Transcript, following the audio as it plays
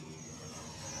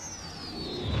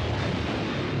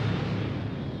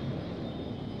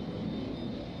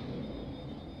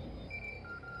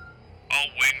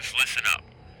Wings, listen up.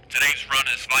 Today's run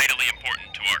is vitally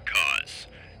important to our cause.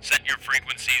 Set your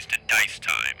frequencies to Dice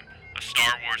Time, a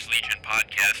Star Wars Legion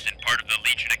podcast and part of the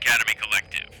Legion Academy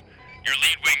Collective. Your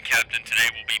lead wing captain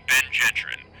today will be Ben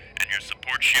Jetron, and your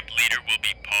support ship leader will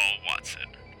be Paul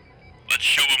Watson. Let's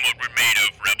show them what we're made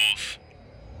of, rebels.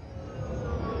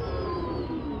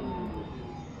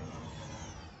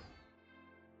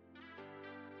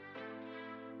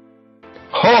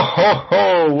 Ho ho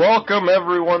ho! Welcome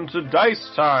everyone to Dice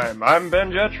Time. I'm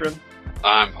Ben Jetron.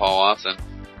 I'm Paul Watson.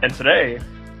 And today,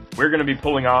 we're going to be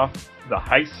pulling off the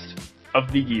heist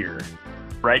of the year.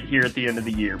 Right here at the end of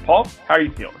the year. Paul, how are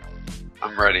you feeling?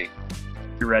 I'm ready.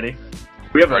 You ready?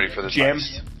 We have ready for this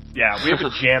heist. Yeah, we have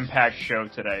a jam-packed show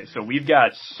today. So we've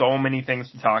got so many things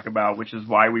to talk about, which is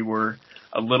why we were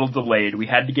a little delayed. We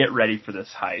had to get ready for this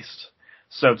heist.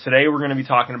 So today we're going to be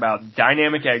talking about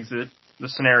Dynamic Exit, the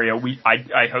scenario.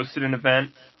 I hosted an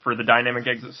event for the Dynamic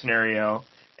Exit scenario,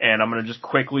 and I'm going to just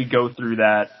quickly go through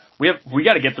that. We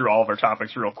got to get through all of our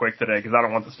topics real quick today because I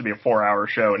don't want this to be a 4-hour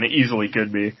show, and it easily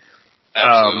could be.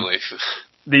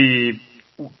 Absolutely.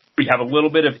 We have a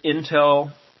little bit of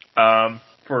intel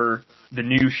for the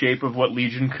new shape of what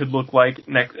Legion could look like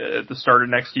at the start of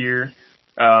next year,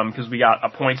 because we got a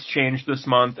points change this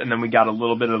month, and then we got a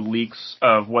little bit of leaks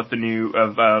of what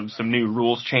some new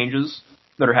rules changes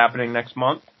that are happening next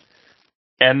month.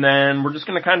 And then we're just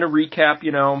going to kind of recap,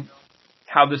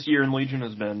 how this year in Legion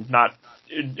has been. Not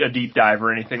a deep dive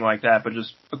or anything like that, but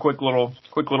just a quick little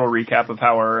recap of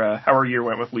how our year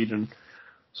went with Legion.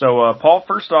 So, Paul,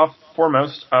 first off,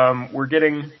 foremost, we're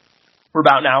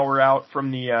about an hour out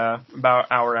from the, about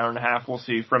hour and a half, we'll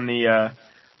see, from the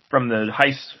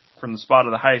heist, from the spot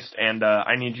of the heist, and,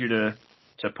 I need you to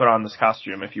put on this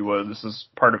costume, if you would. This is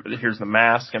part of it. Here's the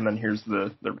mask, and then here's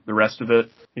the rest of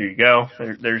it. Here you go.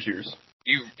 There's yours.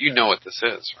 You know what this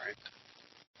is,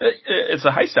 right? It's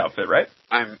a heist outfit, right?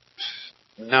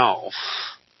 No.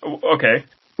 Okay.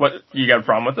 What, you got a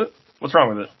problem with it? What's wrong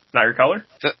with it? Not your color?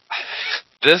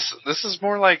 This is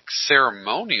more like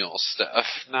ceremonial stuff,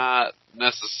 not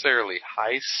necessarily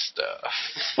heist stuff.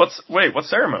 What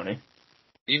ceremony?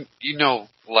 You know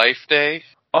Life Day?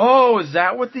 Oh, is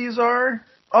that what these are?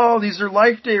 Oh, these are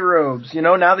Life Day robes.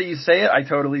 Now that you say it, I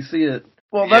totally see it.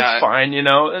 Well, that's fine,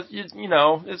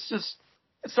 it's just,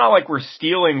 it's not like we're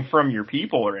stealing from your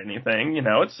people or anything,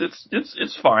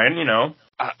 it's fine,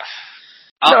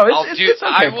 It's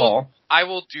okay, Paul. I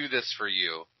will do this for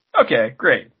you. Okay,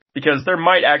 great. Because there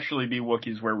might actually be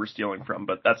Wookiees where we're stealing from,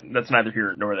 but that's neither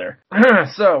here nor there.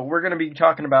 So, we're gonna be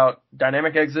talking about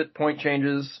Dynamic Exit, point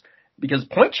changes, because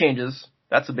point changes,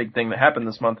 that's a big thing that happened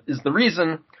this month, is the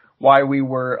reason why we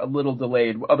were a little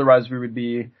delayed. Otherwise,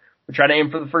 we try to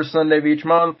aim for the first Sunday of each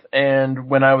month, and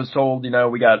when I was told,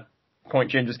 we got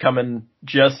point changes coming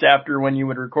just after when you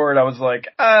would record, I was like,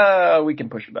 we can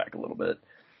push it back a little bit.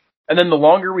 And then the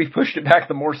longer we pushed it back,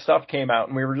 the more stuff came out,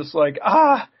 and we were just like,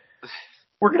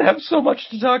 we're gonna have so much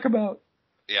to talk about.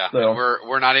 Yeah, so, and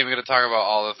we're not even gonna talk about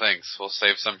all the things. We'll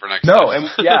save some for next time. No, and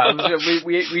yeah,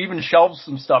 we even shelved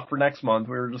some stuff for next month.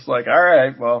 We were just like, all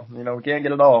right, well, we can't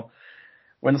get it all.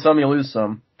 Win some, you lose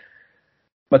some.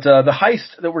 But the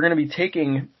heist that we're going to be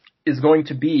taking is going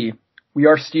to be, we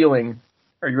are stealing,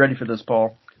 are you ready for this,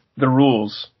 Paul? The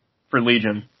rules for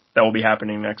Legion that will be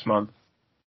happening next month.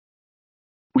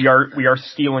 We are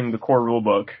stealing the core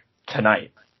rulebook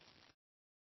tonight.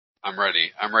 I'm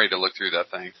ready. I'm ready to look through that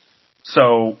thing.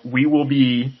 So we will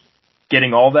be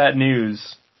getting all that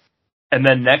news, and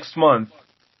then next month,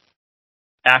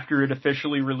 after it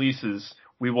officially releases,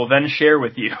 we will then share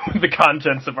with you the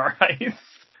contents of our heist.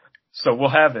 So we'll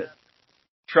have it.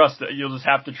 Trust it. You'll just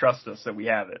have to trust us that we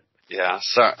have it. Yeah,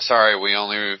 sorry, we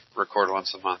only record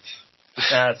once a month.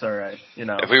 That's alright,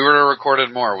 If we were to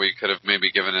recorded more, we could have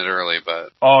maybe given it early,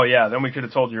 but... Oh yeah, then we could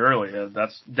have told you early.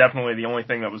 That's definitely the only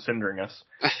thing that was hindering us.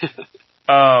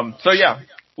 So yeah,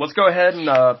 let's go ahead and,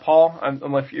 Paul,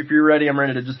 if you're ready, I'm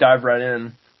ready to just dive right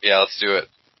in. Yeah, let's do it.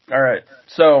 Alright,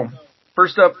 so,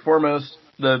 first up, foremost,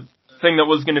 the thing that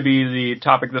was going to be the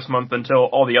topic this month until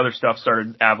all the other stuff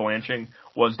started avalanching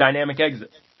was Dynamic Exit.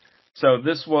 So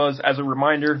this was, as a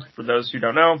reminder, for those who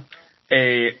don't know,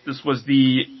 this was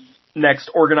the next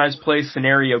organized play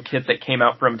scenario kit that came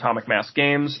out from Atomic Mass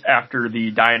Games after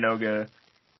the Dianoga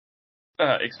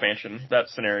expansion, that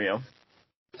scenario.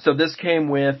 So this came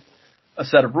with a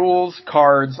set of rules,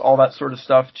 cards, all that sort of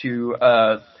stuff to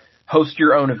host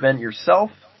your own event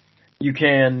yourself. You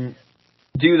can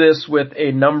do this with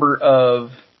a number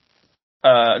of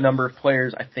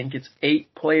players. I think it's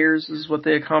 8 players is what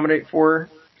they accommodate for.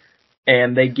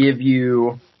 And they give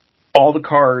you all the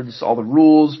cards, all the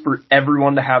rules for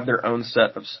everyone to have their own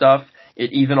set of stuff.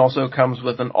 It even also comes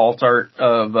with an alt art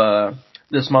of,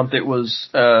 this month it was,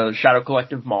 Shadow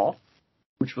Collective Mall,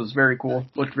 which was very cool,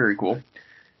 looked very cool.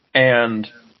 And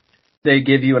they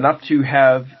give you enough to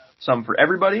have some for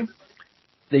everybody.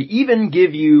 They even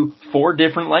give you 4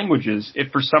 different languages.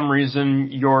 If for some reason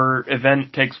your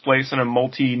event takes place in a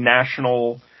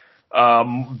multinational,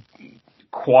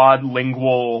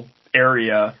 quadlingual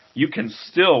area, you can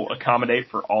still accommodate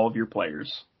for all of your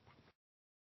players.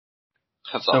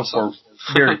 That's awesome.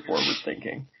 Very forward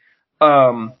thinking.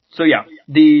 So yeah,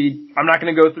 I'm not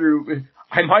going to go through,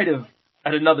 I might have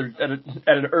at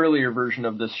an earlier version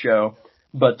of this show,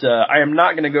 but, I am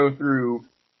not going to go through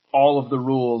all of the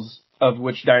rules of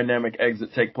which dynamic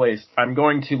exit take place. I'm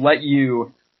going to let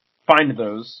you find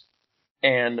those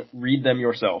and read them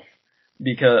yourself.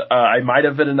 Because, I might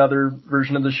have at another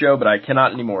version of the show, but I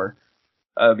cannot anymore,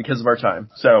 because of our time.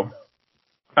 So,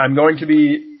 I'm going to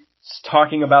be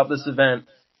talking about this event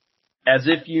as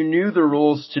if you knew the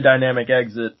rules to dynamic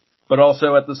exit, but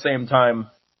also at the same time,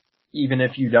 even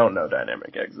if you don't know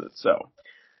dynamic exit. So,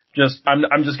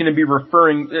 I'm just going to be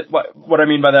referring, what I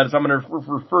mean by that is I'm going to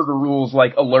refer to rules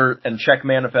like alert and check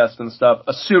manifest and stuff,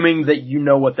 assuming that you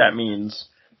know what that means.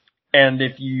 And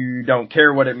if you don't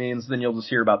care what it means, then you'll just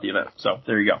hear about the event. So,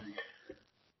 there you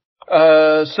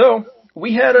go. So,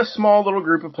 we had a small little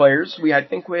group of players. I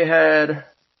think we had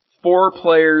 4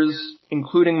 players,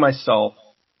 including myself,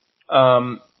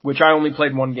 which I only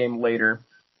played 1 game later.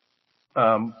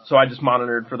 So I just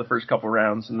monitored for the first couple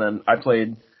rounds, and then I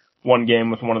played 1 game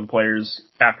with one of the players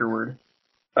afterward.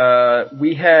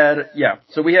 We had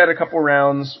a couple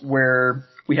rounds where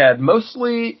we had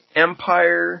mostly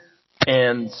Empire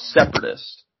and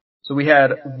Separatist. So we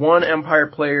had 1 Empire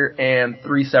player and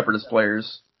 3 Separatist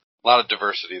players. A lot of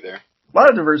diversity there. A lot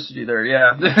of diversity there,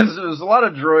 yeah. There's a lot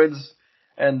of droids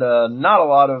and not a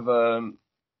lot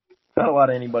of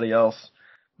anybody else.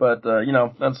 But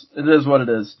it is what it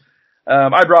is.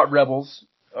 I brought Rebels,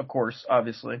 of course,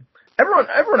 obviously.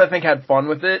 Everyone I think had fun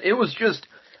with it. It was just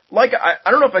like I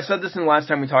don't know if I said this in the last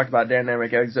time we talked about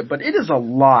dynamic exit, but it is a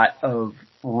lot of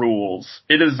rules.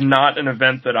 It is not an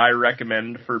event that I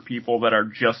recommend for people that are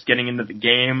just getting into the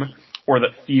game or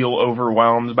that feel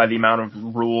overwhelmed by the amount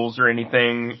of rules or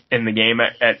anything in the game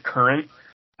at current.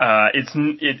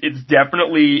 It's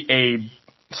definitely a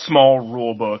small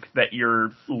rule book that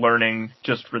you're learning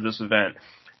just for this event.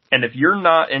 And if you're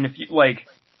going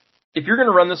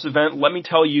to run this event, let me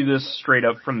tell you this straight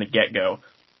up from the get-go.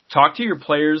 Talk to your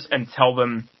players and tell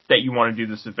them that you want to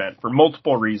do this event for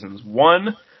multiple reasons.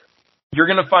 1, you're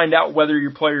going to find out whether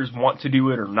your players want to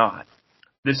do it or not.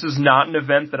 This is not an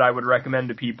event that I would recommend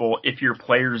to people if your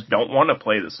players don't want to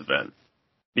play this event,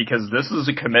 because this is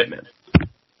a commitment.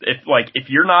 If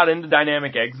you're not into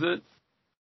dynamic exit,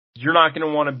 you're not going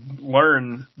to want to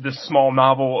learn this small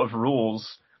novel of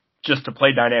rules just to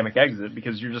play dynamic exit,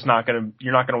 because you're not going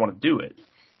to want to do it.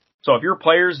 So if your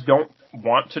players don't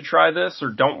want to try this or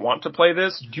don't want to play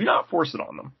this, do not force it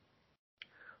on them.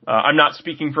 I'm not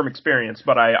speaking from experience,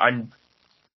 but I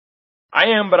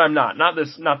am, but I'm not. Not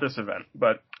this event,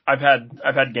 but I've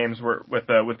had games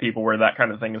with people where that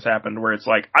kind of thing has happened, where it's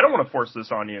like, I don't want to force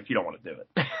this on you if you don't want to do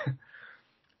it.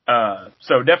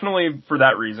 So definitely for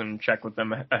that reason, check with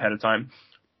them ahead of time.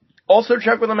 Also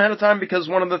check with them ahead of time because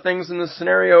one of the things in this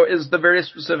scenario is the very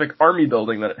specific army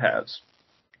building that it has.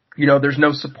 There's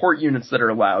no support units that are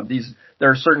allowed. There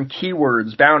are certain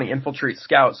keywords, bounty, infiltrate,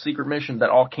 scout, secret mission that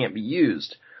all can't be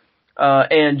used.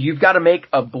 And you've got to make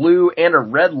a blue and a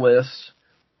red list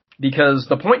because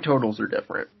the point totals are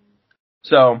different.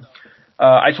 So,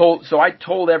 I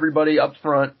told everybody up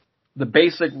front the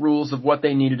basic rules of what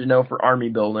they needed to know for army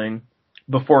building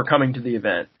before coming to the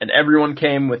event. And everyone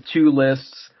came with 2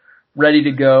 lists ready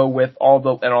to go with all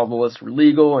the lists were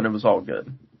legal and it was all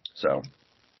good. So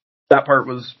that part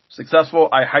was successful.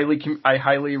 I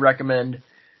highly recommend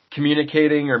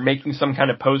communicating or making some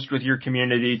kind of post with your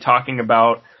community talking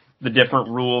about the different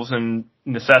rules and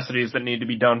necessities that need to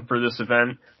be done for this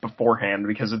event beforehand,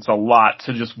 because it's a lot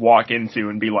to just walk into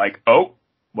and be like, oh,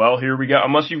 well, here we go.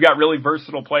 Unless you've got really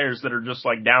versatile players that are just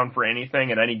like down for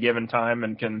anything at any given time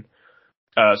and can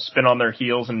spin on their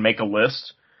heels and make a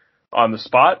list on the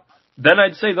spot, then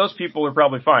I'd say those people are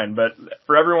probably fine. But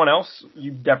for everyone else,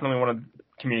 you definitely want to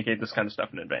communicate this kind of stuff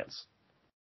in advance.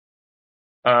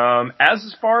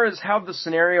 As far as how the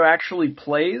scenario actually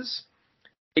plays,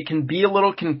 it can be a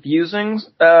little confusing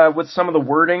with some of the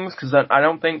wordings, because I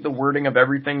don't think the wording of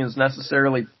everything is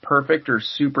necessarily perfect or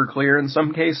super clear in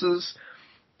some cases.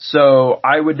 So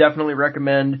I would definitely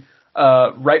recommend,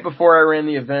 right before I ran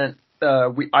the event,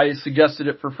 I suggested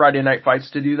it for Friday Night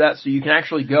Fights to do that, so you can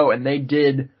actually go, and they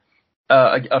did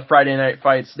a Friday Night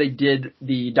Fights, they did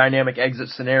the dynamic exit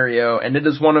scenario, and it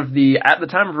is one of the, at the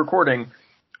time of recording,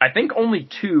 I think only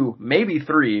 2, maybe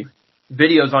 3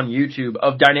 videos on YouTube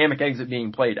of dynamic exit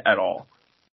being played at all.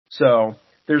 So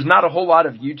there's not a whole lot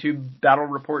of YouTube battle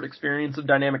report experience of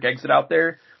dynamic exit out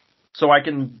there. So I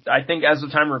think as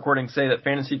of time of recording, say that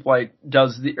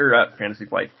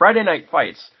Friday Night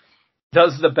Fights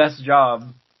does the best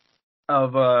job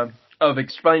of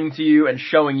explaining to you and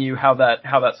showing you how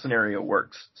that scenario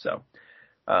works. So,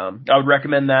 I would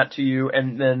recommend that to you,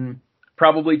 and then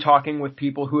probably talking with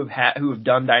people who have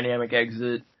done dynamic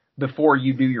exit before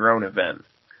you do your own event.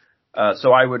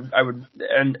 So I would,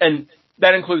 and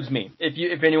that includes me.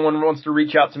 If anyone wants to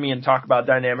reach out to me and talk about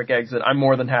dynamic exit, I'm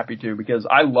more than happy to, because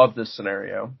I love this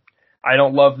scenario. I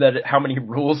don't love how many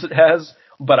rules it has,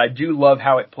 but I do love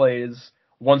how it plays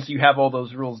once you have all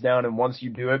those rules down and once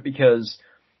you do it, because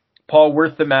Paul,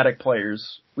 we're thematic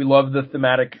players. We love the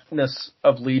thematicness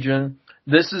of Legion.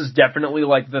 This is definitely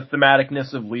like the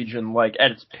thematicness of Legion, like at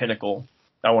its pinnacle,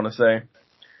 I want to say.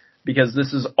 Because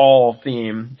this is all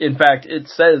theme. In fact, it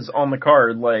says on the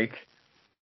card, like,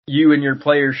 you and your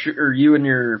players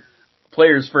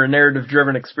for a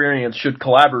narrative-driven experience should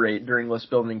collaborate during list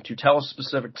building to tell a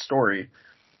specific story.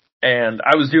 And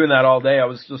I was doing that all day. I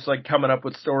was just like coming up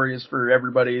with stories for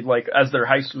everybody, like as their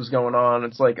heist was going on.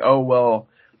 It's like, oh well,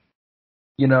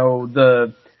 you know,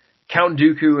 the Count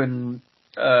Dooku and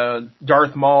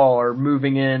Darth Maul are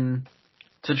moving in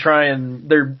to try and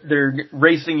they're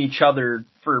racing each other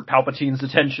for Palpatine's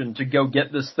attention to go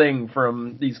get this thing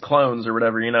from these clones or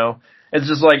whatever, you know. It's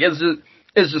just like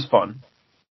it's just fun.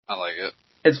 I like it.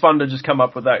 It's fun to just come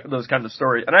up with those kind of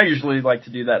stories. And I usually like to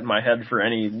do that in my head for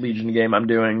any Legion game I'm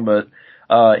doing, but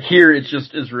here it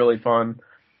just is really fun.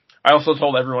 I also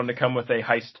told everyone to come with a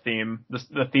heist theme,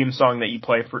 the theme song that you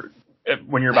play for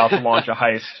when you're about to launch a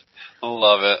heist.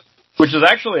 Love it. Which is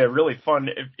actually a really fun,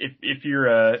 if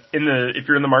you're in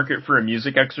the market for a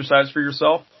music exercise for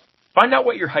yourself, find out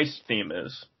what your heist theme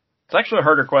is. It's actually a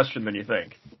harder question than you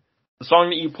think. The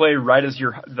song that you play right as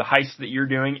the heist that you're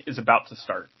doing is about to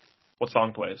start. What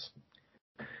song plays?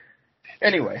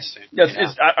 Anyway, yes,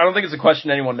 yeah. I don't think it's a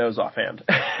question anyone knows offhand.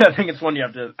 I think it's one you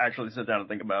have to actually sit down and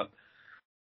think about.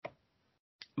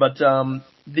 But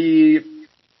the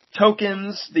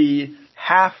tokens, the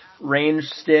half-range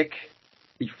stick,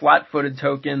 the flat-footed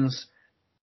tokens,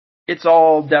 it's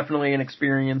all definitely an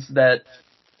experience that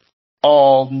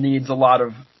all needs a lot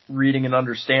of reading and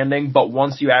understanding, but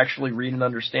once you actually read and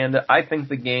understand it, I think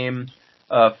the game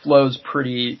flows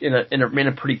in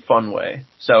a pretty fun way.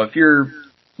 So if you're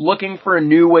looking for a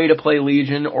new way to play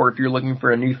Legion, or if you're looking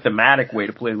for a new thematic way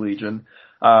to play Legion,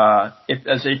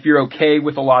 if you're okay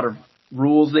with a lot of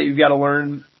rules that you've got to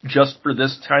learn just for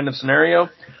this kind of scenario,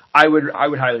 I would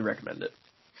highly recommend it.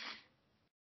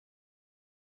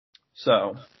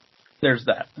 So there's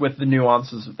that, with the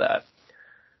nuances of that.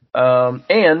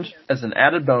 And as an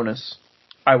added bonus,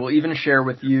 I will even share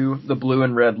with you the blue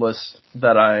and red list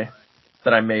that I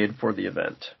made for the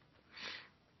event.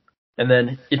 And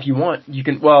then if you want, you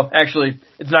can, well, actually,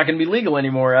 it's not going to be legal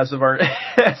anymore as of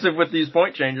with these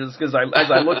point changes, because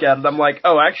as I look at it, I'm like,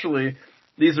 oh, actually,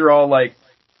 these are all like,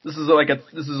 this is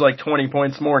like 20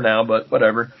 points more now, but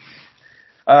whatever.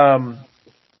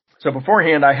 So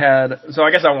beforehand I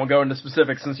guess I won't go into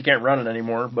specifics since you can't run it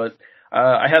anymore, but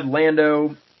I had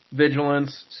Lando,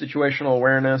 Vigilance, Situational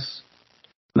Awareness.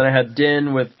 Then I had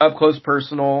Din with Up Close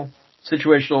Personal,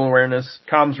 Situational Awareness,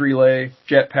 Comms Relay,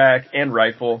 Jetpack, and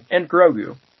Rifle, and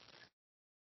Grogu.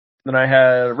 Then I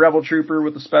had Rebel Trooper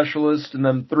with the Specialist, and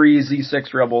then 3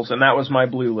 Z6 Rebels, and that was my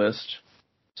blue list.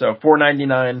 So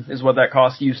 $4.99 is what that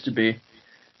cost used to be.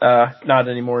 Not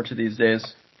anymore to these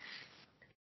days.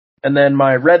 And then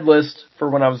my red list for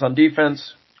when I was on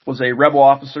defense was a Rebel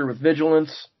Officer with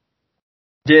Vigilance,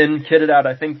 Din, kitted out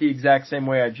I think the exact same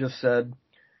way I just said,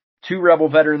 2 Rebel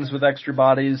Veterans with extra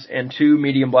bodies, and 2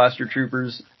 Medium Blaster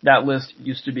Troopers. That list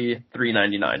used to be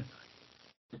 $3.99.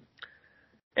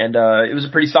 And it was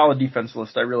a pretty solid defense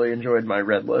list. I really enjoyed my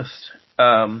red list.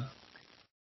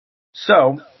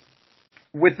 So,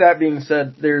 with that being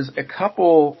said, there's a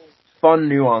couple fun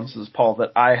nuances, Paul,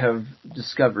 that I have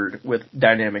discovered with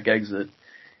Dynamic Exit.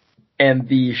 And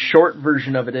the short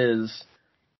version of it is,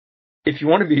 if you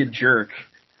want to be a jerk,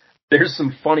 there's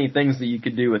some funny things that you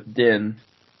could do with Din.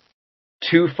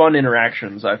 2 fun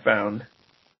interactions I found.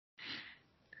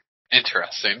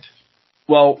 Interesting.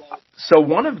 Well, so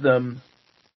one of them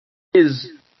is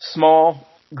small,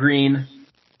 green,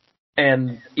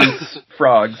 and eats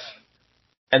frogs.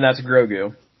 And that's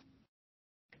Grogu.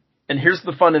 And here's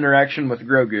the fun interaction with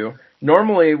Grogu.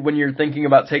 Normally, when you're thinking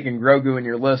about taking Grogu in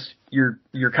your list, you're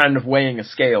kind of weighing a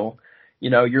scale.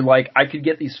 You're like, I could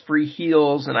get these free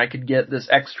heals, and I could get this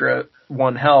extra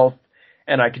 1 health,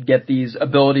 and I could get these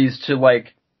abilities to,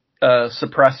 like,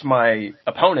 suppress my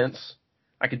opponents.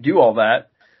 I could do all that.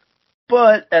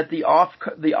 But at the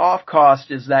off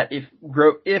cost is that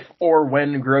if or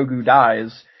when Grogu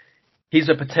dies, he's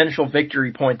a potential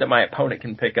victory point that my opponent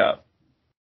can pick up.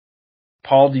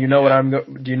 Paul, do you know what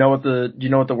the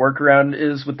workaround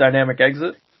is with dynamic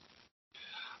exit?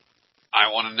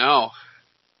 I want to know.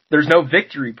 There's no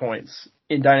victory points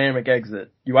in dynamic exit.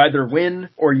 You either win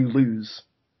or you lose.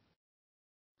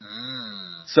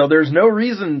 So there's no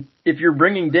reason, if you're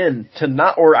bringing Din to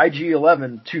not, or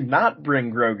IG-11 to not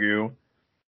bring Grogu,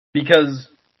 because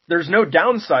there's no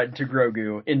downside to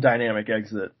Grogu in dynamic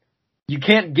exit. You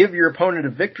can't give your opponent a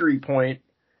victory point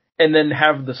and then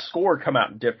have the score come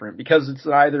out different, because it's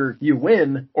either you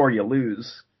win or you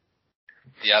lose.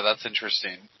 Yeah, that's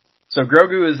interesting. So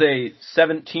Grogu is a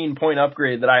 17-point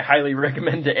upgrade that I highly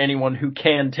recommend to anyone who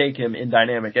can take him in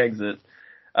dynamic exit.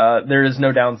 There is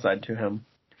no downside to him.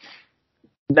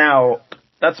 Now,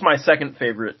 that's my second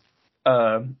favorite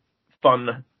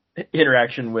fun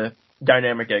interaction with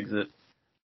dynamic exit.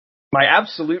 My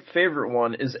absolute favorite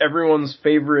one is everyone's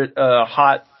favorite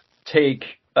hot take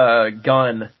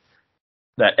gun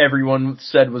that everyone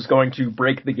said was going to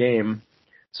break the game.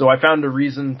 So I found a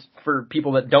reason for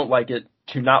people that don't like it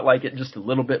to not like it just a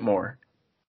little bit more.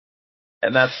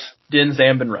 And that's Din's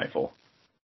Ambin rifle.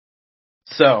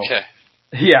 So, okay.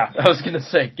 Yeah, I was gonna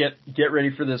say, get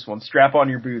ready for this one. Strap on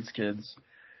your boots, kids.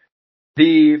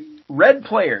 The red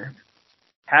player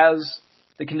has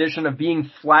the condition of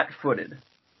being flat-footed.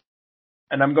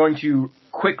 And I'm going to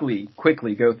quickly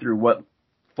go through what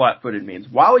flat-footed means.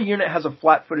 While a unit has a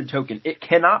flat-footed token, it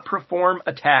cannot perform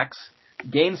attacks,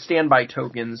 gain standby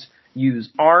tokens, use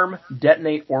arm,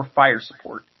 detonate, or fire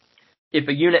support. If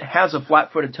a unit has a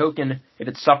flat-footed token, if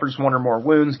it suffers 1 or more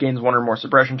wounds, gains 1 or more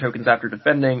suppression tokens after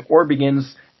defending, or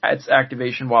begins its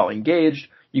activation while engaged,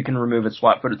 you can remove its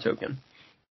flat-footed token.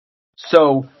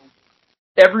 So,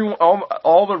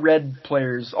 all the red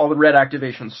players, all the red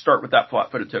activations start with that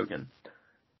flat-footed token.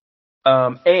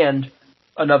 And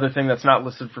another thing that's not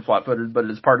listed for flat-footed, but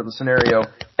it is part of the scenario,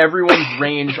 everyone's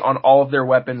range on all of their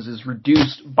weapons is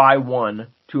reduced by 1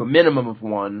 to a minimum of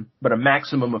 1, but a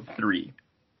maximum of 3.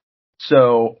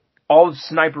 So, all the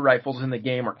sniper rifles in the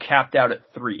game are capped out at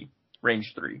 3,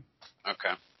 range 3.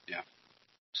 Okay, yeah.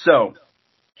 So,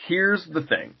 here's the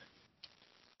thing.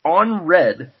 On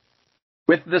red,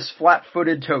 with this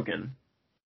flat-footed token,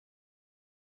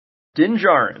 Din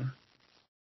Djarin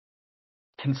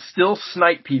can still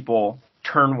snipe people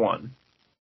turn 1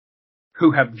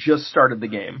 who have just started the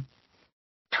game.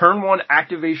 Turn 1,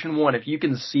 activation 1, if you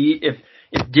can see, if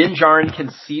Din Djarin can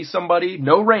see somebody,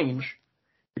 no range,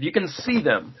 if you can see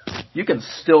them, you can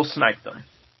still snipe them.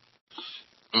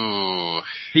 Ooh.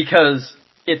 Because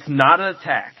it's not an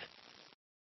attack.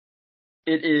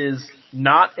 It is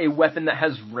not a weapon that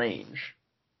has range.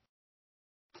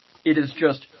 It is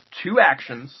just 2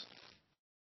 actions.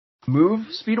 Move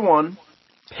speed 1,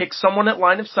 pick someone at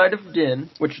line of sight of Din,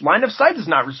 which line of sight is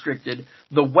not restricted.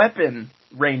 The weapon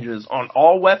ranges on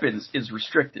all weapons is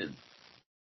restricted.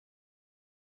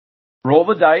 Roll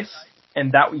the dice,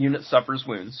 and that unit suffers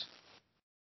wounds.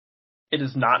 It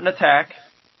is not an attack,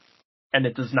 and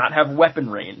it does not have weapon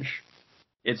range.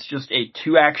 It's just a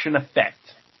 2-action effect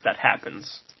that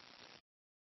happens.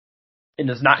 It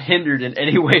is not hindered in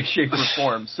any way, shape, or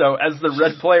form. So, as the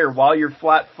red player, while you're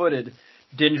flat-footed,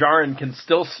 Din Djarin can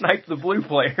still snipe the blue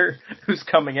player who's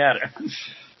coming at him.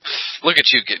 Look at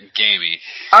you getting gamey.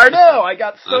 I know! I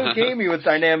got so gamey with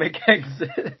Dynamic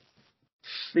Exit.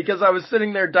 Because I was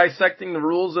sitting there dissecting the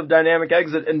rules of Dynamic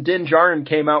Exit, and Din Djarin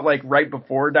came out, like, right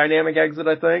before Dynamic Exit,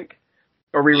 I think.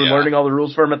 Or we were learning all the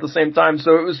rules for him at the same time,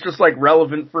 so it was just, like,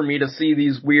 relevant for me to see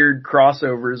these weird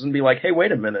crossovers and be like, hey,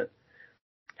 wait a minute.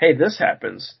 Hey, this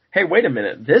happens. Hey, wait a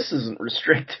minute. This isn't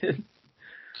restricted.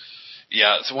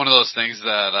 Yeah, it's one of those things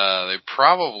that they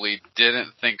probably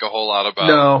didn't think a whole lot about.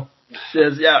 No.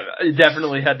 It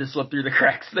definitely had to slip through the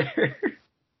cracks there.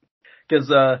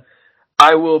 Because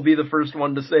I will be the first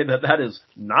one to say that is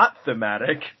not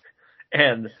thematic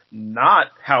and not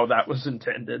how that was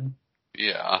intended.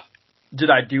 Yeah. Did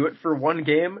I do it for one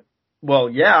game? Well,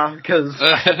 yeah, because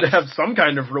I had to have some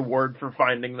kind of reward for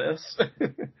finding this.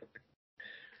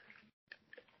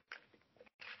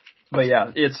 But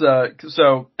yeah, it's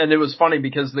so, and it was funny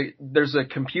because there's a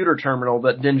computer terminal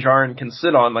that Din Djarin can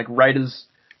sit on, like right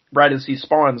as he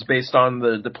spawns based on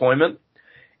the deployment,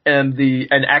 and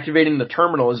activating the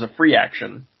terminal is a free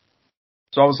action.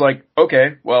 So I was like,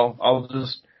 okay, well,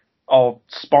 I'll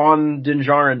spawn Din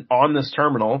Djarin on this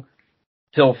terminal.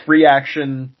 He'll free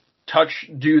action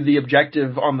do the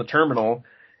objective on the terminal,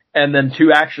 and then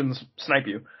 2 actions snipe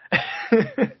you.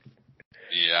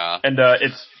 Yeah. And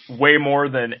it's way more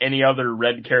than any other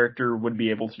red character would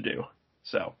be able to do.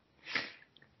 So,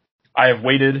 I have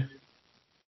waited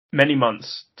many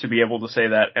months to be able to say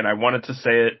that, and I wanted to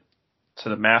say it to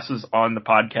the masses on the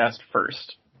podcast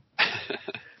first.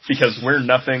 Because we're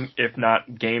nothing if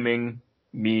not gaming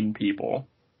mean people.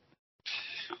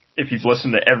 If you've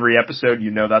listened to every episode,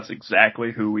 you know that's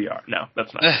exactly who we are. No,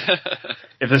 that's not true.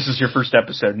 If this is your first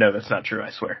episode, no, that's not true, I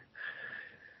swear.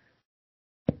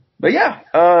 But yeah,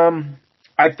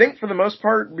 I think for the most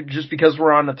part, just because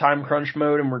we're on the time crunch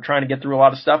mode and we're trying to get through a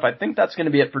lot of stuff, I think that's going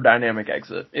to be it for Dynamic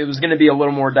Exit. It was going to be a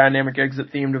little more Dynamic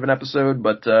Exit themed of an episode,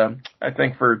 but I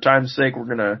think for time's sake, we're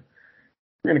gonna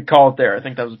call it there. I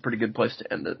think that was a pretty good place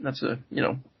to end it. That's a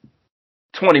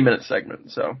 20-minute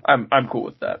segment, so I'm cool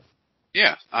with that.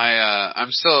 Yeah,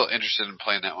 I'm still interested in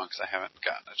playing that one because I haven't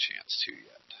gotten a chance to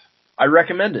yet. I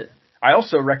recommend it. I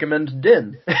also recommend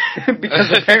Din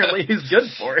because apparently he's good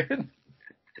for it.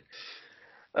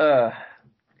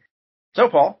 So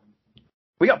Paul,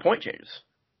 we got point changes.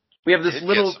 We have this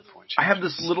little. I have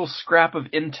this little scrap of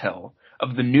intel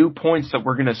of the new points that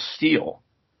we're gonna steal,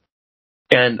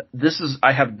 and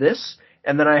I have this,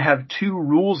 and then I have 2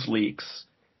 rules leaks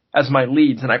as my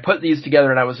leads, and I put these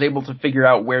together, and I was able to figure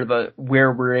out where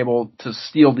we're able to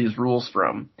steal these rules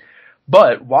from.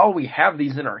 But while we have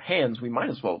these in our hands, we might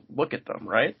as well look at them,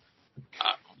 right?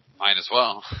 Might as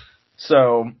well.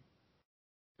 So,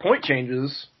 point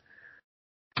changes.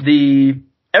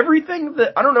 Everything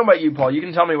that, I don't know about you, Paul, you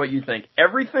can tell me what you think.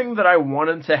 Everything that I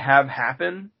wanted to have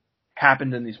happen,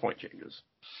 happened in these point changes.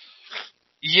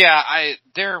 Yeah,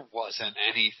 there wasn't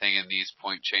anything in these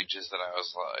point changes that I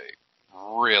was like,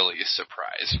 really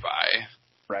surprised by.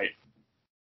 Right.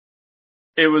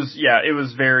 It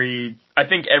was very, I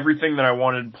think everything that I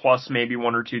wanted plus maybe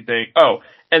 1 or 2 things. Oh,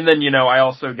 and then, I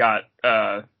also got,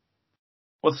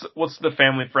 what's the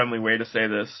family friendly way to say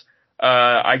this?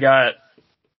 I got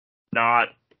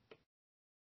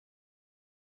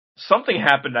something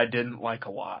happened I didn't like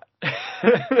a lot.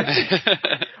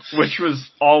 which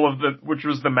was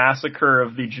the massacre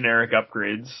of the generic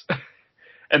upgrades.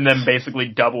 And then basically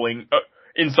doubling,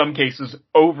 in some cases,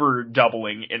 over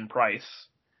doubling in price.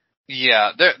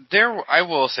 Yeah, I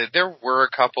will say there were a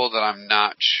couple that I'm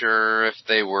not sure if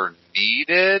they were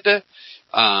needed,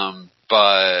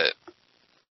 but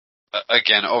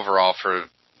again, overall for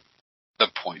the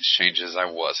points changes,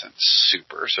 I wasn't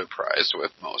super surprised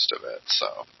with most of it. So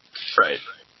right.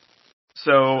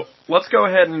 So let's go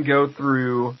ahead and go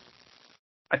through.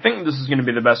 I think this is going to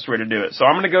be the best way to do it. So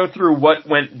I'm going to go through what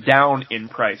went down in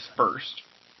price first.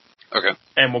 Okay.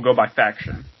 And we'll go by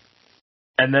faction.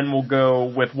 And then we'll go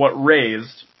with what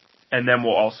raised, and then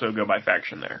we'll also go by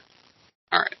faction there.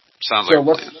 Alright. Sounds like a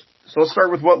plan. So let's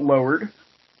start with what lowered,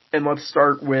 and let's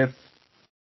start with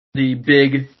the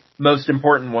big, most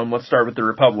important one. Let's start with the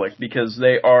Republic, because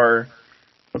they are,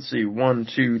 let's see, 1,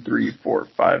 2, 3, 4,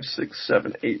 5, 6,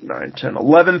 7, 8, 9, 10,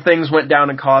 11 things went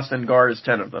down in cost, and GAR is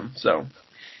 10 of them. So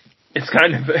it's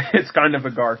kind of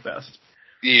a GAR fest.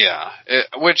 Yeah,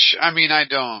 which, I mean,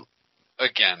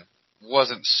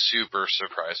 wasn't super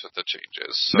surprised with the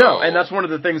changes. So. No, and that's one of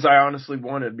the things I honestly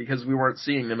wanted, because we weren't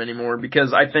seeing them anymore,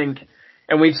 because I think,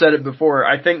 and we've said it before,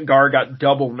 I think GAR got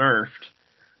double nerfed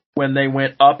when they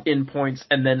went up in points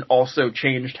and then also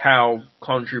changed how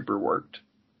Clone Trooper worked.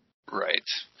 Right.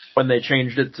 When they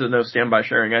changed it to no standby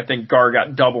sharing, I think GAR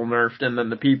got double nerfed, and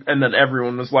then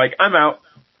everyone was like, I'm out.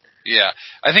 Yeah,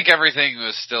 I think everything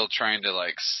was still trying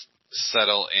to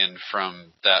settle in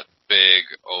from that big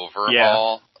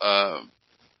overhaul,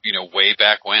 way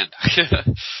back when.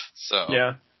 So.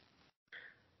 Yeah.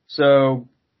 So,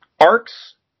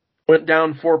 ARCs went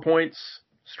down 4 points,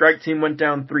 Strike Team went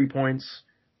down 3 points,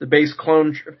 the base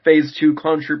Phase 2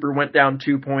 Clone Trooper went down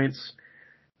 2 points,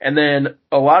 and then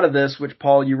a lot of this, which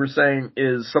Paul, you were saying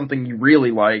is something you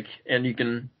really like, and you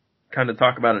can kind of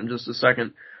talk about it in just a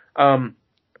second,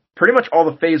 pretty much all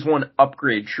the Phase 1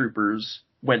 upgrade troopers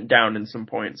went down in some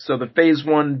points. So the Phase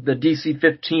 1, the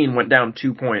DC-15 went down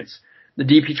 2 points. The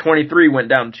DP-23 went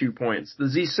down 2 points. The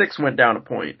Z-6 went down a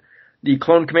point. The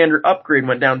Clone Commander upgrade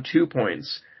went down 2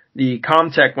 points. The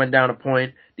Comtech went down a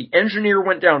point. The Engineer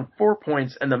went down 4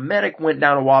 points. And the Medic went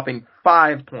down a whopping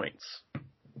 5 points.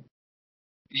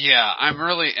 Yeah, I'm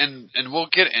really, and we'll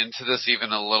get into this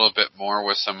even a little bit more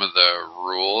with some of the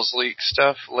rules leak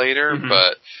stuff later,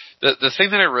 but the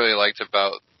thing that I really liked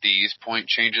about these point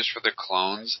changes for the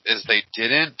clones is they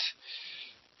didn't,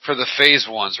 for the Phase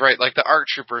 1s, right, like the ARC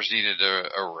Troopers needed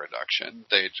a reduction.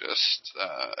 They just,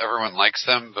 everyone likes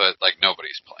them, but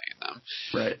nobody's playing them.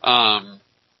 Right.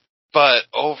 But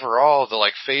overall,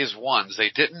 the phase ones, they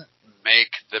didn't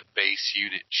make the base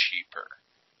unit cheaper.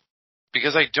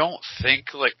 Because I don't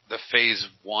think the phase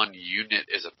 1 unit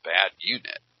is a bad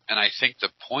unit. And I think the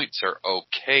points are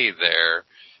okay there.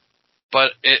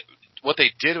 But what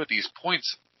they did with these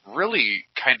points really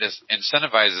kind of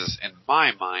incentivizes, in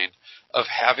my mind, of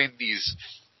having these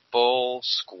full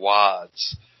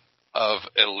squads of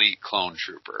elite clone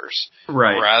troopers.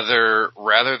 Right.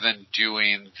 Rather than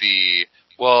doing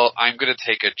I'm going to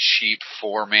take a cheap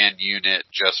 4-man unit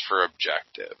just for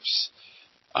objectives.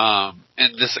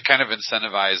 And this kind of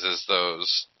incentivizes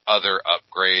those other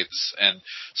upgrades, and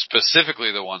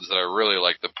specifically the ones that I really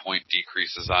like the point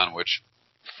decreases on, which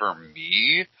for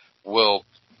me will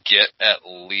get at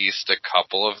least a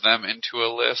couple of them into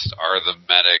a list, are the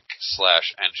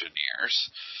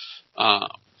medic/engineers.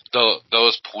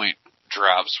 Those point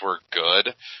drops were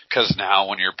good, because now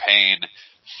when you're paying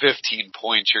 15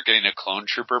 points, you're getting a clone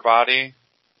trooper body,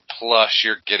 plus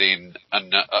you're getting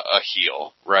a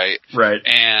heal, right? Right.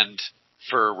 And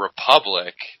for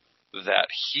Republic, that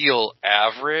heal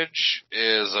average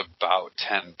is about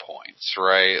 10 points,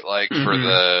 right?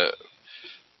 For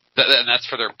and that's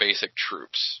for their basic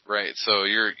troops, right? So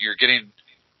you're getting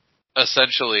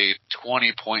essentially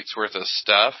 20 points worth of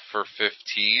stuff for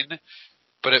 15,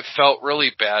 but it felt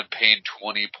really bad paying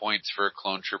 20 points for a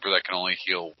clone trooper that can only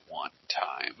heal one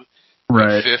time.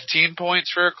 Right. 15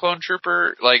 points for a clone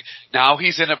trooper. Now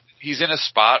he's in a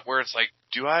spot where it's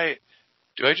do I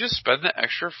just spend the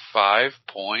extra 5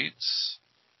 points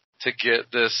to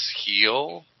get this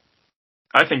heal?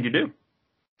 I think you do.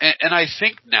 And I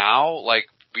think now,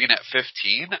 being at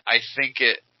 15, I think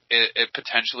it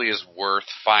potentially is worth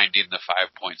finding the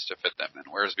 5 points to fit them in.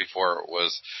 Whereas before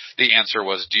the answer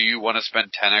was, do you want to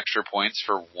spend 10 extra points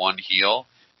for one heal?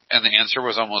 And the answer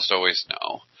was almost always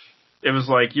no. It was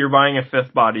you're buying a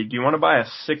 5th body. Do you want to buy a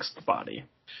 6th body?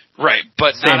 Right,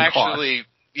 but Same not cost. actually.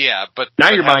 Yeah, but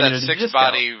now you're buying that 6th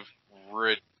body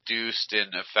reduced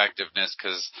in effectiveness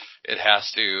because it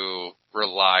has to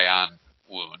rely on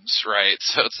wounds, right?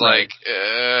 So it's right.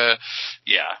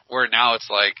 Where now it's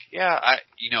I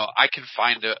can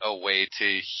find a way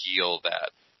to heal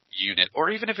that unit,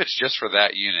 or even if it's just for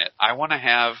that unit, I want to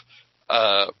have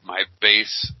my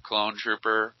base clone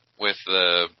trooper with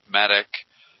the medic.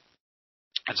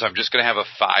 And so I'm just going to have a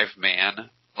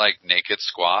 5-man, naked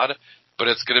squad, but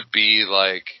it's going to be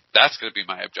that's going to be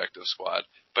my objective squad.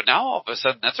 But now all of a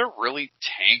sudden, that's a really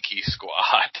tanky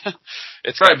squad.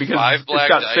 It's got 5 black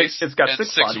dice. It's got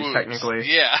 6 6 bodies, wounds. technically.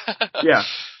 Yeah. Yeah.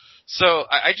 So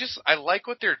I like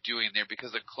what they're doing there,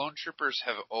 because the clone troopers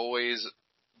have always,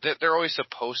 they're always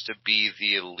supposed to be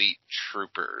the elite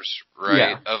troopers, right?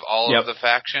 Yeah. Of all of the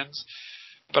factions.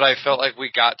 But I felt like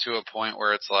we got to a point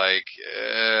where it's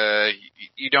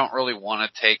you don't really want to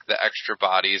take the extra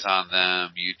bodies on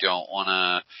them. You don't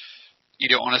want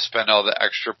to spend all the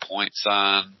extra points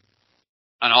on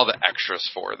all the extras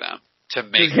for them to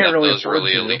make them those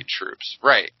really elite troops.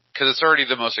 Right. Because it's already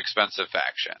the most expensive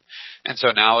faction. And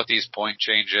so now with these point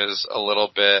changes a little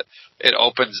bit, it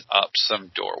opens up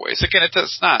some doorways. Again,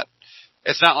 it's not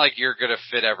like you're going to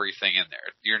fit everything in there.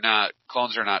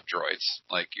 Clones are not droids.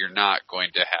 You're not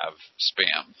going to have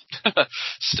spam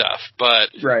stuff, but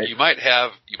right. you might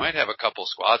have a couple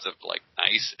squads of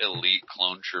nice elite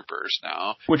clone troopers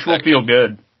now, which will feel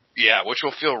good. Yeah, which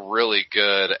will feel really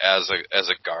good as a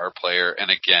GAR player.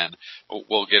 And again,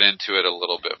 we'll get into it a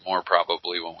little bit more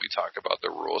probably when we talk about the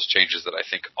rules changes that I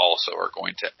think also are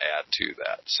going to add to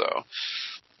that. So,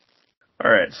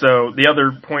 all right. So the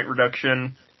other point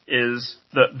reduction is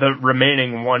the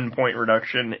remaining 1 point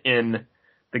reduction in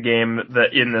the game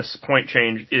that in this point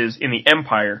change is in the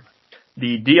Empire.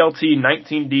 The DLT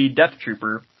 19D Death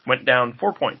Trooper went down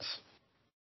 4 points.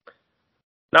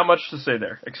 Not much to say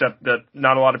there, except that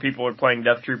not a lot of people are playing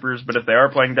Death Troopers, but if they are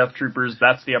playing Death Troopers,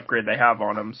 that's the upgrade they have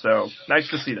on them, so nice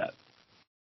to see that.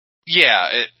 Yeah,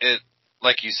 it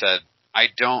like you said, I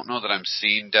don't know that I'm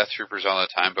seeing Death Troopers all the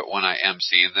time, but when I am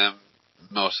seeing them,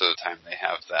 most of the time they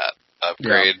have that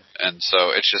upgrade, and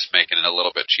so it's just making it a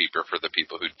little bit cheaper for the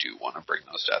people who do want to bring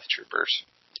those Death Troopers.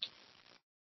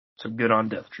 So good on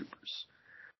Death Troopers.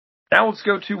 Now let's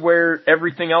go to where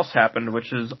everything else happened,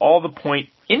 which is all the point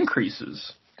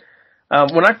increases.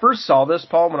 When I first saw this,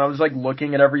 Paul, when I was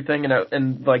looking at everything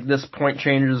and this point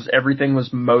changes, everything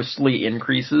was mostly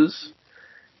increases.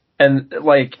 And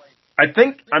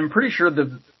I'm pretty sure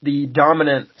the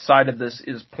dominant side of this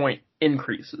is point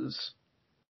increases.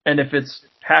 And if it's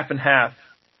half and half,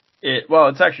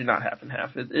 it's actually not half and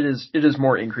half. It is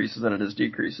more increases than it is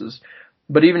decreases.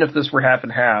 But even if this were half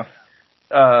and half,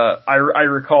 I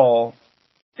recall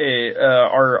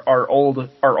our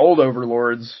old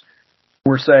overlords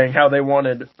were saying how they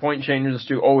wanted point changes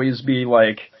to always be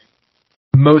like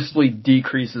mostly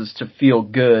decreases to feel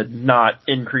good, not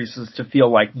increases to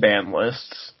feel like ban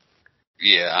lists.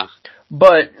 Yeah.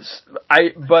 But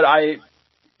I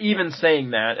even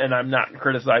saying that, and I'm not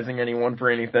criticizing anyone for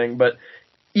anything, but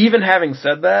even having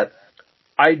said that,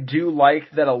 I do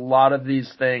like that a lot of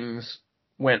these things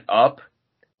went up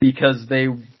because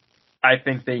I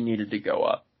think they needed to go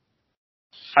up.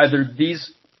 Either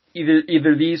these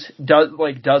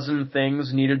dozen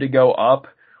things needed to go up,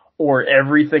 or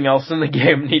everything else in the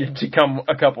game needed to come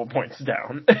a couple points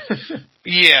down.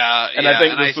 Yeah. And I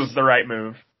think this was the right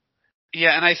move.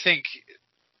 Yeah, and I think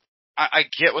I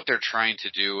get what they're trying to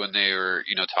do when they were,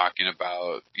 talking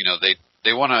about,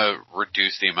 they want to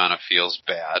reduce the amount of feels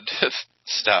bad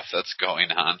stuff that's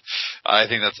going on. I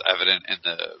think that's evident in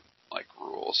the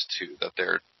rules too that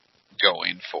they're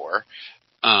going for,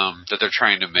 that they're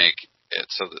trying to make it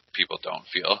so that people don't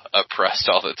feel oppressed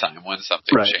all the time when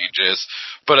something changes.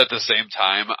 But at the same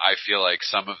time, I feel like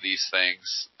some of these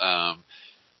things, a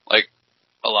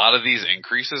lot of these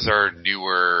increases are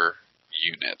newer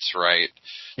units, right?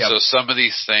 Yep. So some of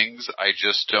these things, I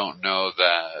just don't know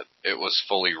that it was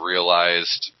fully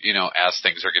realized, as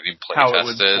things are getting play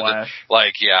tested.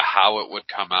 How it would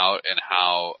come out and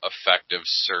how effective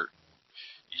certain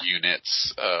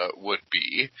units would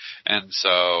be. And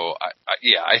so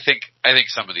I think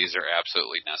some of these are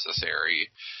absolutely necessary.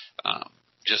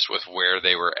 Just with where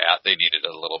they were at, they needed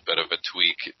a little bit of a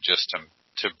tweak just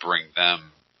to bring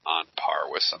them on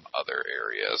par with some other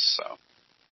areas.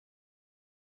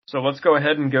 So let's go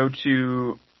ahead and go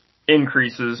to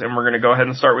increases, and we're going to go ahead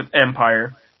and start with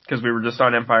Empire, because we were just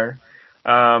on Empire.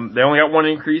 They only got one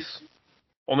increase,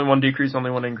 only one decrease,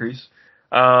 only one increase.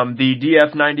 The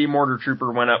DF-90 Mortar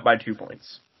Trooper went up by 2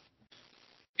 points.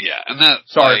 Yeah, and that...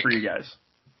 Sorry for you guys.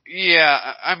 Yeah,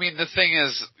 I mean, the thing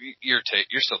is, you're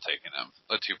still taking them.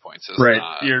 The 2 points is right.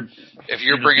 not... If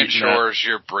you're bringing shores,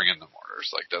 you're bringing the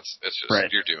mortars.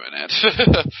 You're doing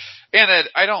it. And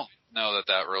I don't know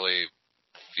that really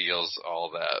feels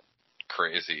all that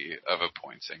crazy of a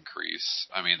points increase.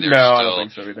 I mean, there's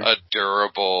still a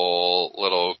durable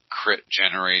little crit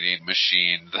generating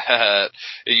machine that,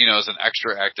 is an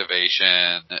extra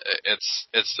activation. It's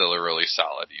still a really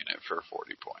solid unit for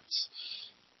 40 points.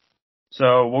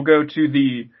 So we'll go to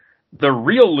the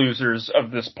real losers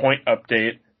of this point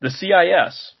update, the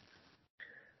CIS.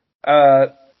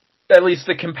 At least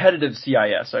the competitive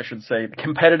CIS, I should say. The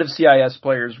competitive CIS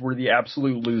players were the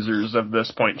absolute losers of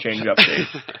this point change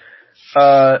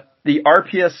update. The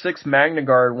RPS 6 Magna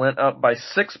Guard went up by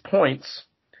 6 points,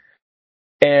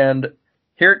 and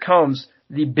here it comes,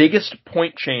 the biggest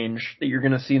point change that you're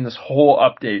going to see in this whole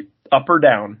update, up or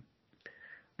down.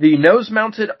 The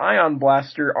nose-mounted ion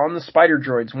blaster on the spider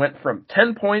droids went from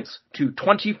 10 points to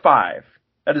 25.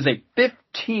 That is a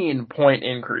 15-point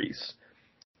increase.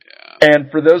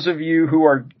 And for those of you who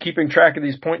are keeping track of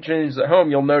these point changes at home,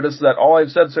 you'll notice that all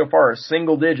I've said so far is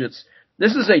single digits.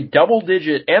 This is a double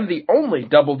digit and the only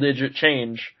double digit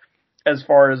change as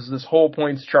far as this whole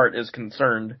points chart is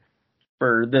concerned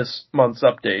for this month's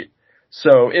update.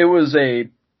 So it was a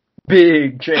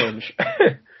big change.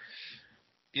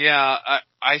 Yeah,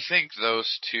 I think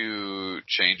those two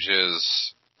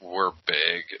changes were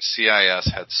big.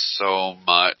 CIS had so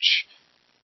much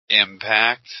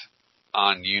impact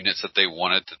on units that they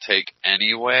wanted to take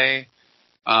anyway,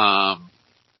 and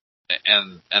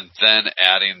then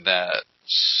adding that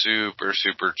super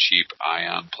cheap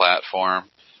ion platform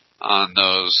on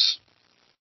those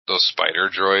spider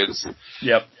droids.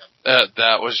 Yep.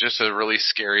 That was just a really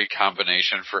scary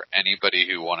combination for anybody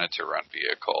who wanted to run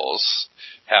vehicles.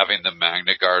 Having the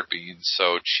Magna Guard being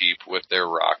so cheap with their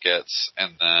rockets,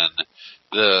 and then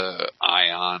the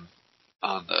ion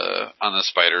on the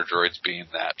spider droids being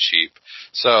that cheap.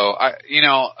 So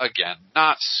again,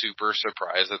 not super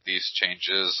surprised that these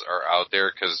changes are out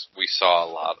there because we saw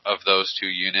a lot of those two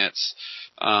units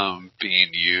being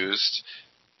used,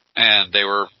 and they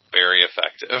were very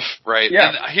effective, right? Yeah.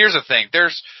 And here's the thing: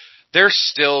 they're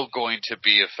still going to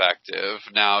be effective.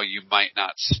 Now, you might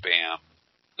not spam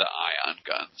the ion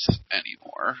guns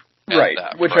anymore. Right,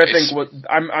 which price. I think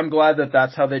I'm glad that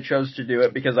that's how they chose to do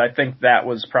it, because I think that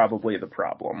was probably the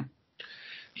problem.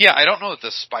 Yeah, I don't know that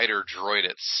the spider droid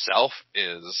itself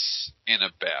is in a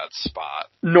bad spot.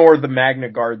 Nor the Magna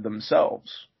Guard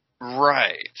themselves.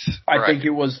 Right. I think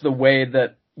it was the way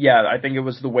that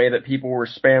people were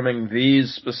spamming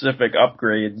these specific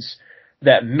upgrades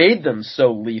that made them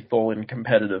so lethal in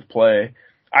competitive play.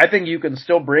 I think you can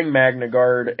still bring Magna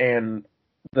Guard and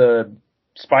the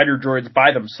spider droids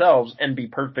by themselves and be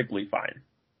perfectly fine.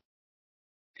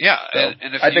 Yeah, so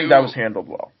and if I think that was handled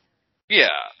well. Yeah,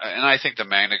 and I think the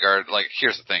Magna Guard, like,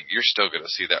 here's the thing, you're still going to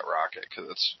see that rocket, because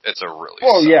it's a really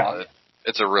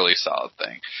it's a really solid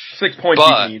thing. 6 points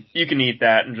you can eat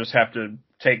that and just have to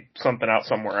take something out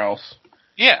somewhere else.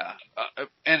 Yeah,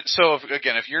 and so,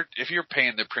 if you're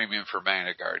paying the premium for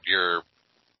Magna Guard,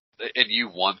 and you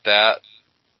want that,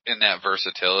 in that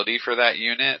versatility for that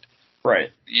unit,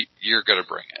 right? You're going to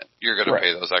bring it. You're going to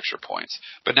pay those extra points.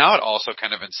 But now it also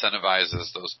kind of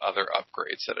incentivizes those other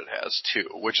upgrades that it has too,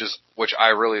 which I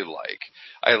really like.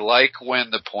 I like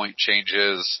when the point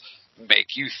changes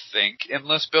make you think in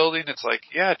list building. It's like,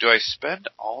 yeah, do I spend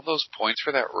all those points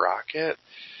for that rocket,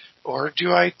 or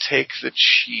do I take the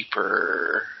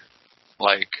cheaper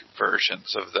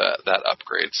versions of that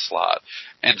upgrade slot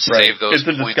and save those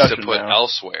points to put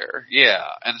elsewhere? Yeah,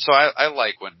 and so I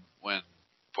like when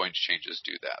points changes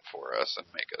do that for us and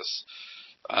make us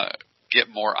get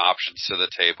more options to the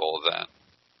table than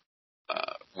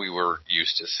we were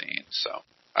used to seeing. So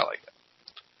I like it.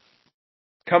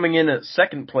 Coming in at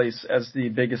second place as the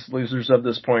biggest losers of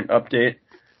this point update,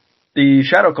 the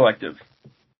Shadow Collective.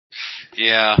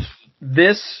 Yeah.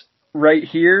 This right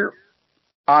here,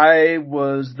 I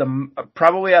was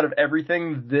probably out of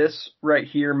everything, this right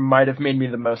here might have made me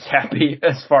the most happy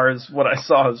as far as what I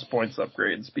saw as points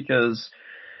upgrades, because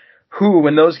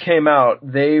when those came out,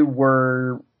 they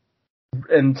were,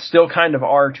 and still kind of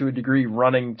are to a degree,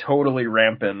 running totally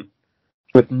rampant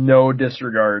with no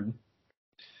disregard.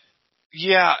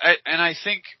 Yeah, and I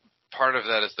think part of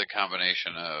that is the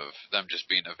combination of them just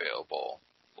being available,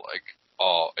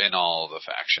 in all the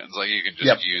factions. Like, you can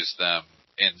just use them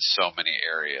in so many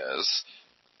areas,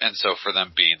 and so for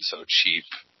them being so cheap,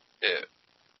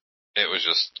 it was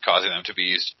just causing them to be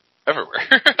used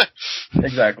everywhere.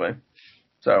 Exactly.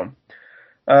 So,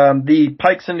 the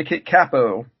Pike Syndicate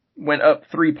Capo went up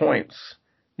 3 points.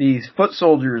 The Foot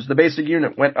Soldiers, the basic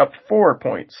unit, went up 4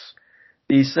 points.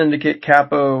 The Syndicate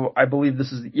Capo, I believe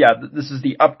this is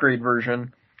the upgrade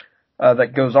version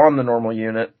that goes on the normal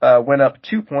unit, went up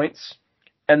 2 points.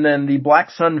 And then the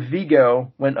Black Sun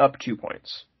Vigo went up 2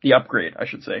 points. The upgrade, I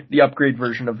should say. The upgrade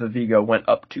version of the Vigo went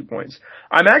up 2 points.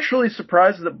 I'm actually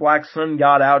surprised that Black Sun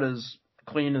got out as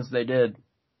clean as they did.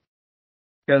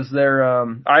 Because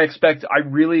I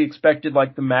really expected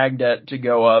the Magdet to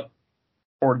go up,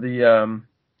 or the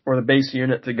base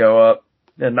unit to go up,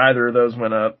 and neither of those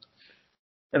went up.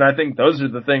 And I think those are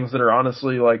the things that are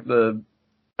honestly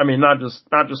not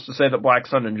just to say that Black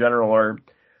Sun in general are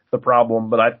the problem,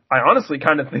 but I honestly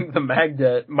kind of think the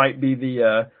Magdet might be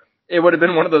it would have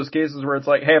been one of those cases where it's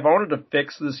like, hey, if I wanted to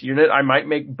fix this unit, I might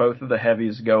make both of the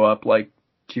heavies go up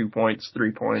 2 points,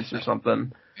 3 points or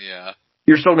something. Yeah.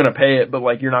 You're still going to pay it, but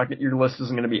your list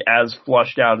isn't going to be as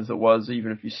flushed out as it was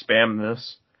even if you spam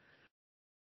this.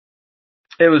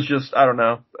 It was just, I don't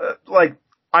know.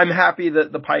 I'm happy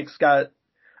that the Pikes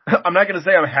I'm not going to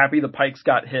say I'm happy the Pikes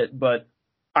got hit, but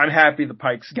I'm happy the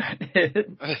Pikes got hit.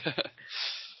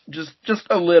 Just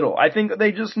a little. I think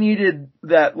they just needed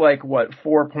that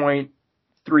 4 point,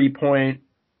 3 point,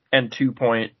 and 2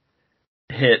 point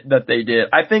hit that they did.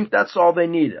 I think that's all they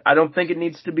needed. I don't think it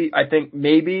needs to be. I think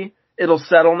maybe it'll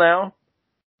settle now,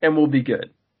 and we'll be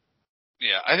good.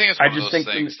 Yeah, I think it's one of those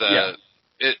things that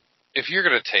if you're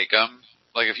going to take them,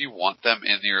 if you want them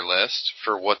in your list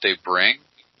for what they bring,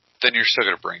 then you're still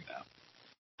going to bring them.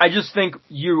 I just think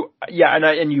you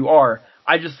are.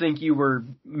 I just think you were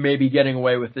maybe getting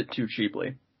away with it too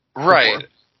cheaply. Right. Before.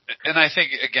 And I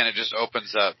think, again, it just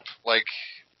opens up,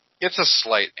 it's a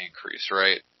slight increase,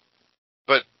 right?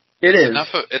 But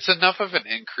it's enough of an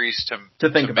increase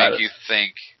to think about make you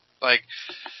think,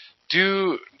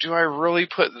 do I really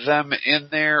put them in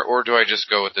there, or do I just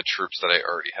go with the troops that I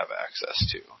already have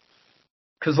access to?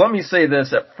 Because let me say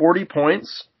this, at 40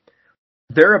 points,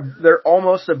 they're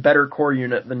almost a better core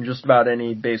unit than just about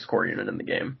any base core unit in the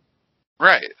game.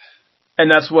 Right.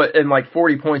 And that's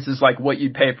 40 points is what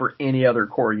you'd pay for any other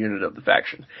core unit of the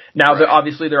faction. Now,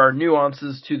 obviously there are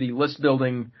nuances to the list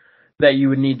building that you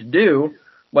would need to do.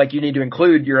 You need to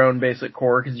include your own basic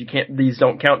core, because these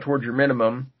don't count towards your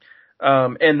minimum.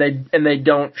 And they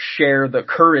don't share the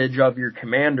courage of your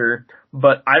commander.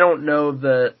 But I don't know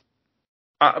that,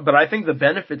 but I think the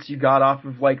benefits you got off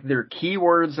of their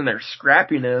keywords and their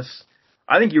scrappiness,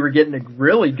 I think you were getting a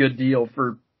really good deal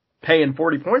for paying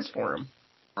 40 points for them.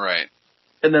 Right.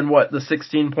 And then the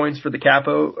 16 points for the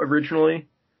Capo originally?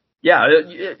 Yeah,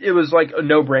 it was a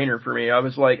no-brainer for me. I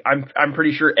was I'm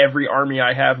pretty sure every army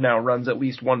I have now runs at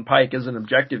least one Pike as an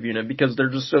objective unit, because they're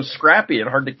just so scrappy and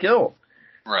hard to kill.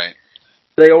 Right.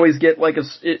 They always get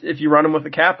if you run them with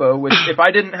a Capo, which if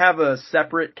I didn't have a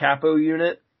separate Capo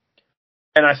unit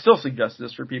and I still suggest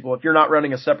this for people, if you're not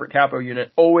running a separate capo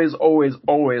unit, always, always,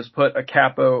 always put a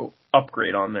capo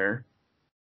upgrade on there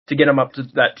to get them up to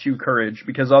that 2 courage,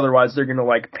 because otherwise they're gonna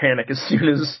like panic as soon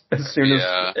as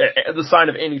the sign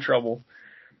of any trouble.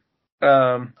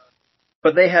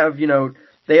 But they have,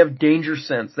 they have danger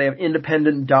sense, they have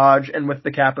independent dodge, and with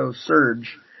the capo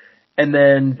surge, and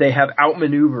then they have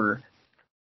outmaneuver.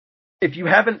 If you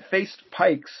haven't faced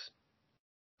pikes,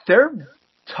 they're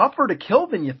tougher to kill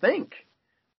than you think.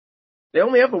 They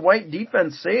only have the white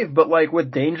defense save, but like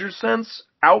with danger sense,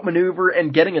 outmaneuver,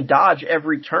 and getting a dodge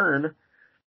every turn,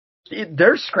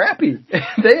 they're scrappy.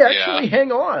 They actually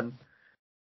hang on.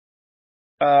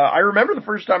 I remember the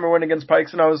first time I went against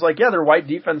pikes, and I was like, yeah, their white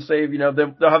defense save, they'll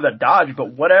have that dodge,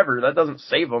 but whatever, that doesn't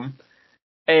save them.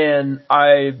 And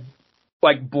I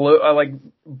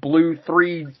blew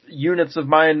 3 units of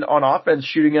mine on offense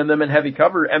shooting at them in heavy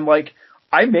cover, and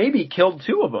I maybe killed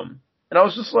 2 of them. And I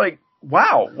was just like,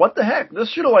 wow, what the heck? This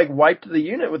should have wiped the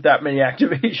unit with that many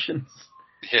activations.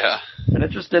 Yeah. And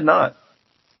it just did not.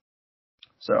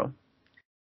 So,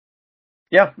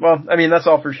 yeah, well, I mean, that's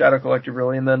all for Shadow Collective,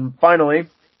 really. And then finally,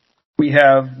 we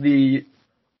have the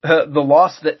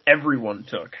loss that everyone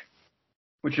took,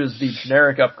 which is the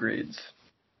generic upgrades.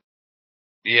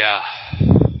 Yeah.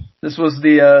 This was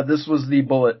the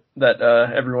bullet that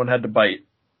everyone had to bite.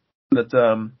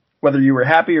 That whether you were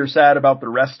happy or sad about the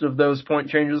rest of those point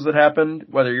changes that happened,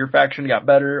 whether your faction got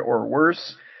better or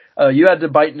worse, you had to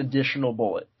bite an additional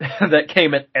bullet that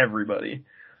came at everybody.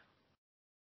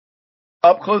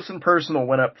 Up close and personal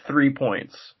went up 3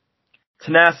 points.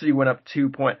 Tenacity went up 2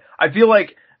 points. I feel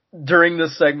like during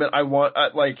this segment, I want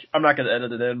I'm not gonna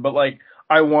edit it in, but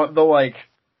I want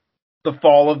the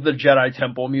fall of the Jedi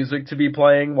Temple music to be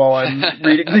playing while I'm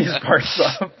reading these parts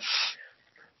off.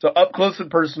 So up close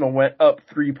and personal went up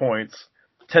 3 points.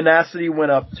 Tenacity went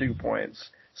up 2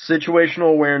 points.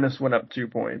 Situational awareness went up 2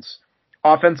 points.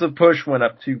 Offensive push went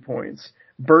up 2 points.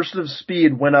 Burst of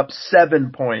speed went up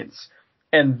 7 points.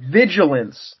 And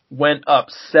vigilance went up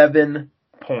 7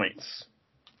 points.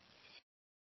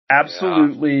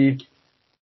 Absolutely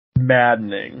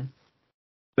maddening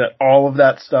that all of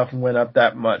that stuff went up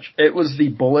that much. It was the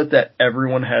bullet that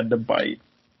everyone had to bite.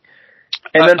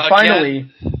 And then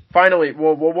finally,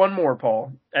 well, one more,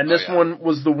 Paul. And this one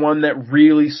was the one that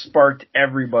really sparked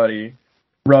everybody,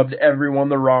 rubbed everyone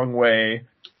the wrong way,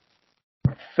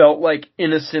 felt like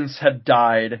innocence had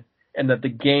died, and that the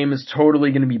game is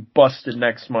totally going to be busted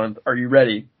next month. Are you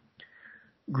ready?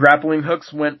 Grappling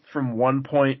hooks went from 1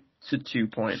 point to 2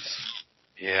 points.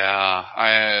 Yeah,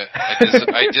 I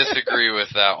disagree with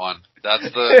that one. That's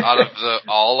out of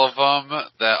all of them,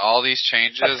 all these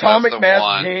changes. Atomic that's the Mass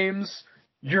one. Games,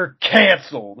 you're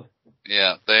canceled.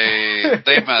 Yeah, they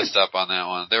messed up on that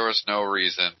one. There was no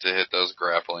reason to hit those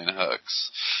grappling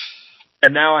hooks.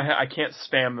 And now I can't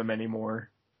spam them anymore.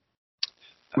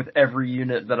 With every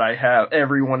unit that I have,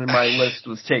 everyone in my list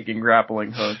was taking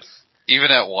grappling hooks.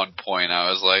 Even at one point, I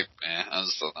was like, I'm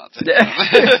still not taking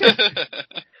them.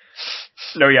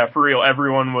 No, yeah, for real,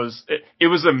 everyone was, it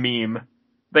was a meme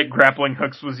that grappling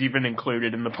hooks was even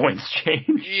included in the points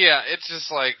change. Yeah, it's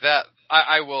just like that.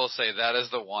 I will say that is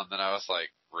the one that I was like,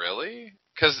 really?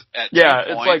 Because at 2 points,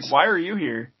 it's like, why are you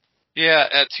here? Yeah,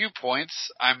 at 2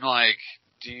 points, I'm like,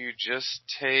 do you just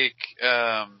take,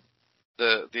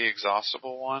 the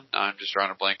exhaustible one? I'm just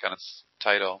drawing a blank on its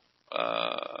title.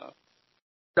 One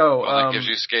that gives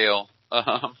you scale.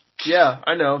 Yeah,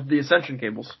 I know. The Ascension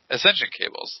cables. Ascension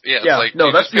cables. Yeah, yeah. It's like,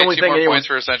 no, that's the only thing. Points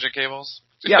for Ascension cables?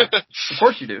 Yeah, of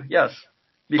course you do. Yes,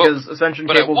 because Ascension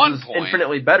cables is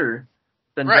infinitely better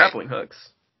than grappling hooks.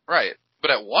 Right, but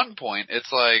at 1 point,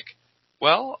 it's like,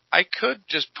 well, I could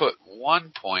just put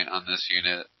 1 point on this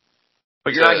unit,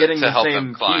 but you're not getting the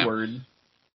same keyword.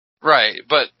 Right,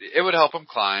 but it would help him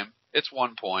climb. It's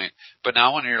 1 point. But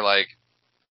now when you're like,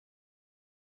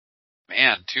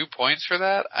 man, 2 points for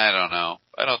that? I don't know.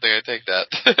 I don't think I'd take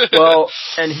that. Well,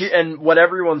 and what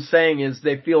everyone's saying is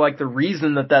they feel like the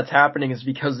reason that that's happening is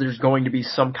because there's going to be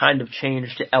some kind of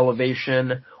change to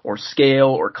elevation or scale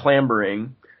or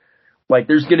clambering. Like,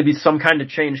 there's going to be some kind of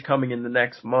change coming in the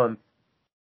next month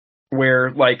where,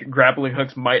 grappling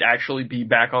hooks might actually be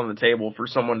back on the table for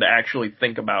someone to actually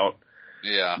think about.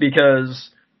 Yeah.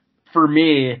 Because for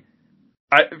me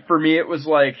it was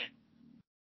like,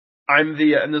 and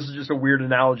this is just a weird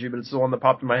analogy, but it's the one that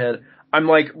popped in my head. I'm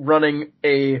running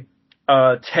a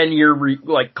 10-year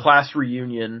class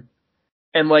reunion,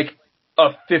 and a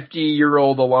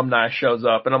 50-year-old alumni shows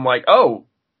up, and I'm like, oh,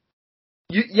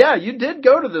 you did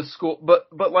go to this school, but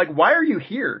why are you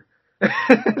here?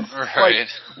 Right.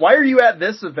 Why are you at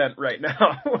this event right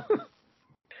now?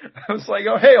 I was like,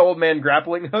 oh hey, old man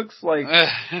grappling hooks, like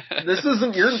this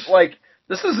isn't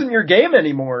your game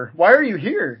anymore. Why are you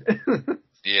here?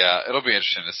 Yeah, it'll be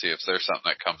interesting to see if there's something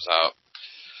that comes out.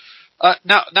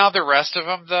 Now the rest of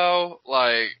them though,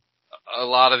 like a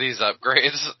lot of these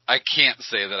upgrades, I can't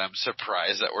say that I'm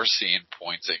surprised that we're seeing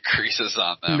points increases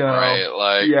on them, no. right?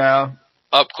 Like, yeah.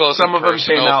 Up close Some and of them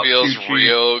came personal out feels too cheap.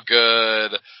 real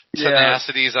good. Yeah.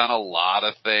 Tenacity's on a lot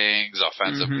of things.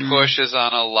 Offensive push is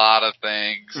on a lot of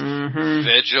things.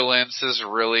 Vigilance is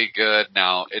really good.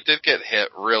 Now, it did get hit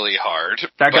really hard.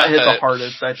 That got hit the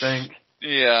hardest, I think.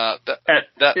 Yeah. That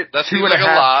At seems like a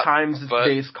 2.5 lot, times its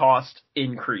base cost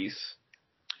increase.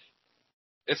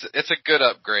 It's a good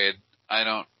upgrade. I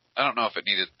don't know if it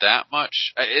needed that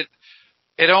much.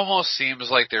 It almost seems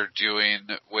like they're doing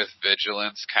with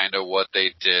Vigilance kind of what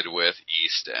they did with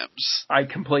E-Stems. I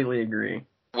completely agree.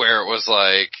 Where it was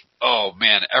like, oh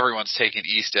man, everyone's taking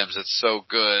E-Stems, it's so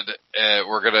good,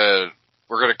 we're gonna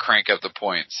crank up the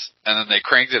points. And then they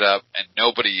cranked it up and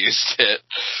nobody used it.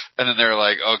 And then they were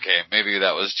like, okay, maybe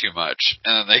that was too much.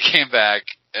 And then they came back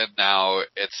and now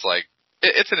it's like,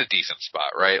 it's in a decent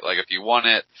spot, right? Like if you want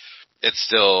it, it's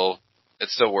still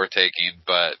worth taking,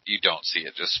 but you don't see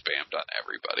it just spammed on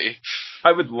everybody.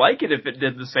 I would like it if it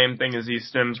did the same thing as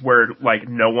E-Stems where, like,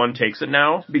 no one takes it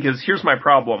now, because here's my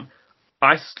problem.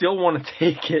 I still want to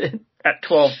take it at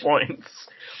 12 points,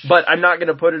 but I'm not going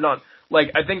to put it on,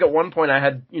 like, I think at one point I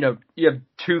had, you have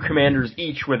 2 commanders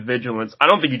each with Vigilance. I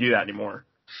don't think you do that anymore.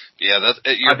 Yeah, I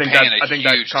think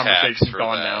that conversation's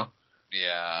gone now.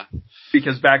 Yeah.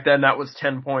 Because back then that was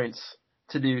 10 points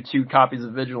to do 2 copies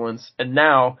of Vigilance, and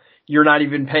now you're not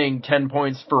even paying 10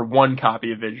 points for 1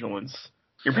 copy of Vigilance.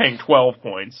 You're paying 12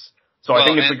 points. So I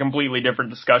think it's a completely different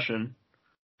discussion.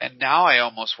 And now I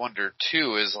almost wonder,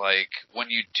 too, is like, when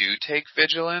you do take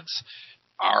Vigilance,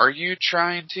 are you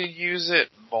trying to use it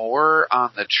more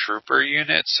on the trooper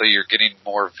unit so you're getting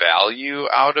more value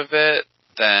out of it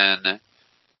than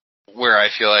where I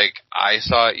feel like I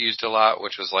saw it used a lot,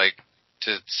 which was like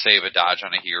to save a dodge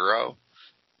on a hero?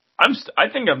 I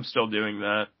think I'm still doing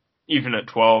that, even at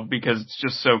 12, because it's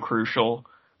just so crucial.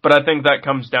 But I think that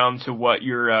comes down to what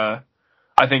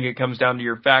I think it comes down to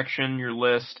your faction, your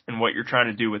list, and what you're trying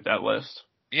to do with that list.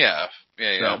 Yeah.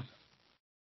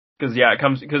 Because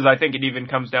I think it even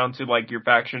comes down to like your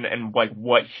faction and like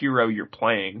what hero you're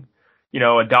playing.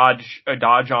 A dodge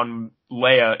on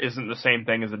Leia isn't the same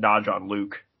thing as a dodge on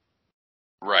Luke.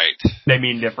 Right. They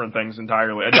mean different things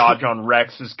entirely. A dodge on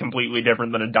Rex is completely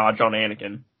different than a dodge on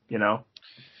Anakin,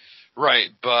 Right,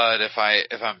 but if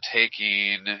I'm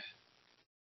taking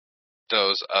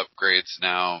those upgrades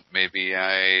now, maybe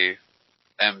I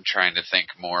am trying to think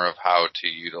more of how to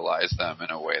utilize them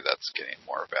in a way that's getting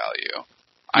more value.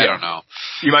 I don't know.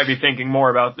 You might be thinking more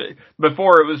about it.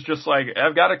 Before it was just like,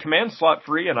 I've got a command slot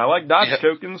free and I like dodge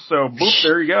tokens, so boop,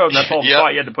 there you go. And that's all the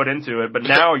thought you had to put into it. But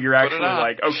now you're actually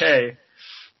like, okay,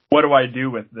 what do I do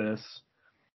with this?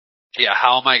 Yeah,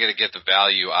 how am I going to get the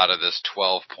value out of this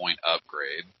 12-point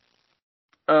upgrade?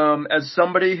 As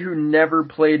somebody who never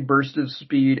played Burst of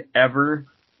Speed ever,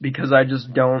 because I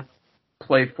just don't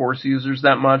play Force users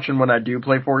that much, and when I do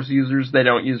play Force users, they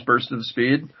don't use Burst of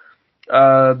Speed.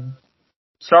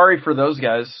 Sorry for those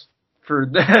guys for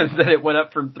that it went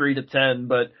up from 3 to 10,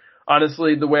 but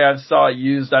honestly, the way I saw it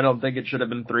used, I don't think it should have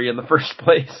been 3 in the first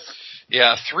place.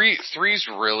 Yeah, three's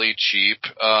really cheap,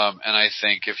 and I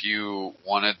think if you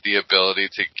wanted the ability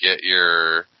to get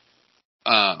your,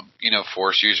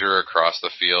 Force user across the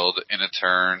field in a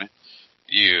turn,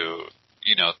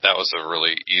 that was a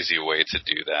really easy way to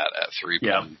do that at 3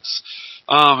 points.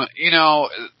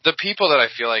 The people that I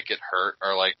feel like get hurt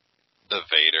are like the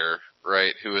Vader,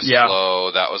 right? Who is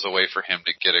slow. That was a way for him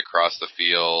to get across the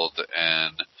field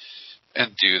and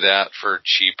do that for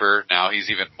cheaper. Now he's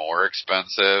even more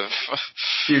expensive.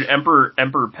 Dude, Emperor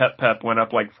Pep went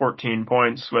up like 14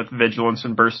 points with Vigilance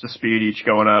and Burst of Speed each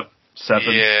going up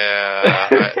 7.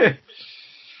 Yeah.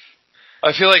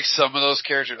 I feel like some of those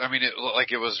characters,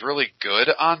 it was really good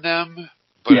on them,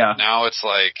 but now it's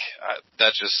like,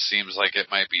 that just seems like it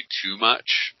might be too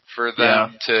much for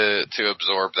them to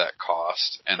absorb that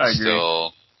cost and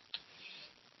still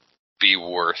be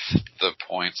worth the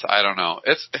points. I don't know.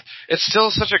 It's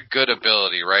still such a good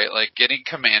ability, right? Like getting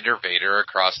Commander Vader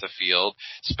across the field,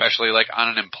 especially like on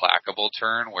an implacable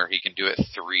turn where he can do it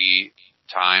 3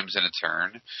 times in a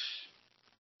turn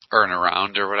or in a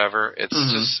round or whatever.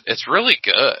 It's it's really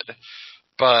good,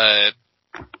 but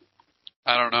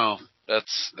I don't know.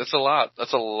 That's a lot.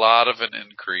 That's a lot of an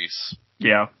increase.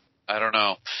 Yeah. I don't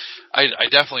know. I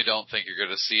definitely don't think you're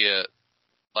going to see it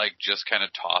like just kind of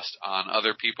tossed on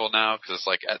other people now, because it's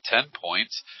like at 10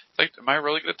 points, it's like, am I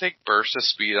really going to take Burst of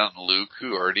Speed on Luke,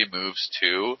 who already moves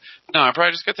 2? No, I'm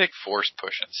probably just going to take Force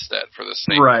Push instead for the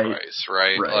same price,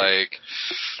 right? Like,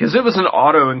 because it was an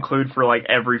auto include for like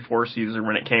every Force user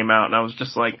when it came out, and I was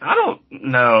just like, I don't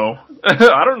know.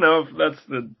 I don't know if that's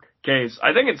the case.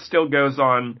 I think it still goes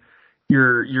on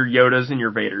your Yodas and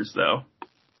your Vaders, though.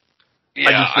 Yeah,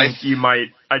 I just think you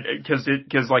might,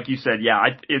 because like you said,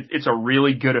 it's a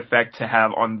really good effect to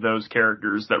have on those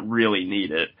characters that really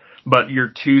need it. But your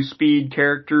 2-speed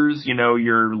characters, you know,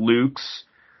 your Lukes,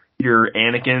 your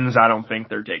Anakins, I don't think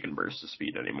they're taking Burst of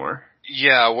Speed anymore.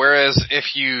 Yeah, whereas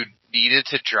if you needed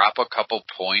to drop a couple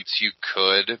points, you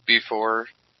could before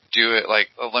do it. Like,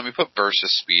 let me put Burst of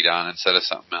Speed on instead of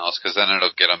something else, because then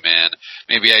it'll get them in.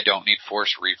 Maybe I don't need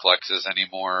Force Reflexes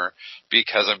anymore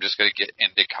because I'm just going to get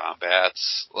into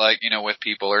combats, like, you know, with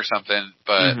people or something.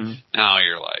 But now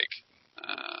you're like,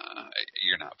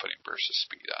 you're not putting Burst of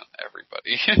Speed on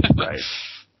everybody. Right.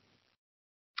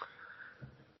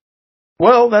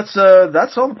 Well, that's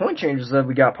all the point changes that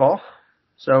we got, Paul.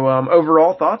 So,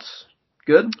 overall thoughts?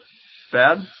 Good?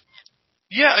 Bad?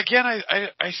 Yeah, again,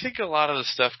 I think a lot of the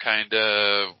stuff kind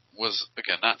of was,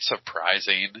 again, not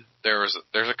surprising. There's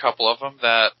a couple of them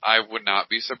that I would not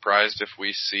be surprised if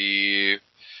we see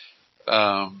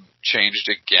changed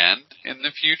again in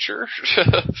the future.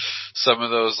 Some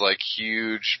of those like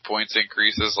huge points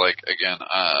increases, like again,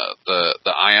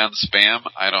 the Ion spam.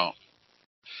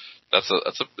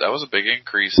 That was a big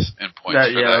increase in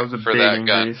points for that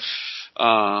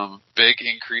gun. Big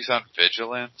increase on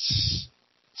vigilance.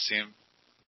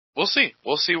 We'll see.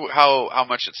 We'll see how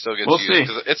much it still gets used,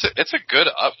 because it's a good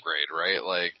upgrade, right?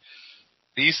 Like,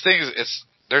 these things,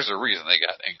 there's a reason they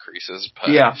got increases.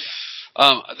 But, yeah.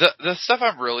 The stuff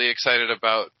I'm really excited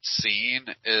about seeing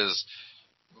is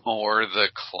more the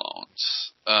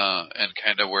clones, and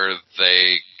kind of where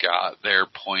they got their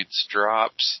points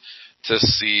drops, to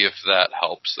see if that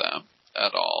helps them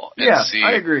at all. Yeah,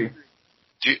 I agree.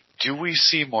 Do we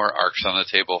see more arcs on the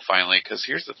table finally? Because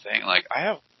here's the thing, like, I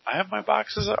have my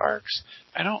boxes of arcs.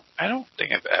 I don't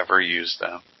think I've ever used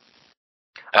them.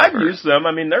 I've used them.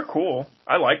 I mean, they're cool.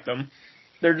 I like them.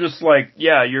 They're just like,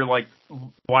 yeah, you're like,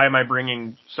 why am I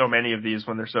bringing so many of these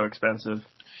when they're so expensive?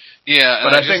 Yeah,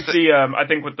 but I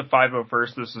think with the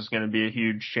 501st, this is going to be a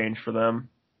huge change for them.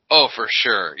 Oh, for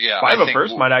sure. Yeah,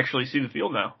 501st might actually see the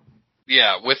field now.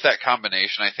 Yeah, with that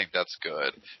combination, I think that's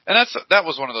good. And that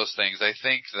was one of those things. I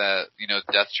think that, you know,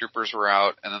 Death Troopers were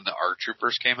out, and then the ARC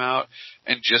Troopers came out,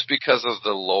 and just because of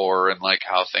the lore and like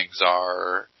how things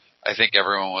are, I think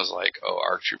everyone was like, "Oh,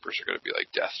 ARC Troopers are going to be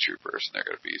like Death Troopers, and they're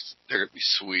going to be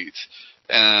sweet."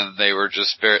 And they were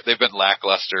just they've been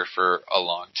lackluster for a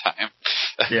long time.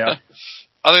 Yeah.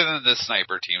 Other than the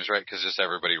sniper teams, right? Because just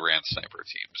everybody ran sniper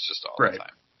teams just all the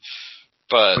time.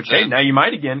 But which, hey, now you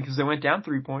might again, because they went down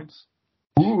 3 points.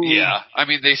 Ooh. Yeah, I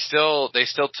mean they still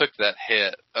took that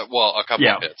hit. A couple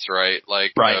of hits, right?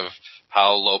 Like of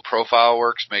how low profile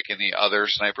works, making the other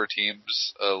sniper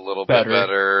teams a little bit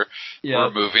better.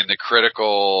 Removing the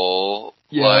critical,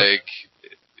 like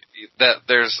that.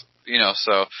 There's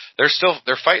so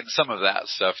they're fighting some of that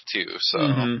stuff too. So,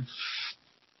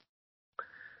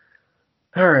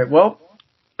 all right, well.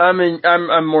 I mean,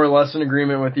 I'm more or less in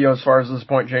agreement with you as far as those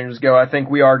point changes go. I think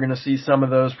we are going to see some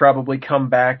of those probably come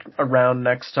back around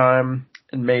next time,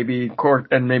 and maybe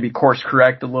course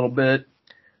correct a little bit.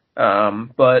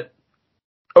 But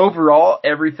overall,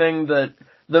 everything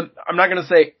I'm not going to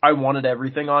say I wanted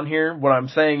everything on here. What I'm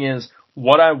saying is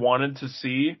what I wanted to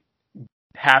see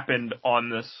happened on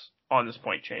this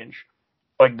point change.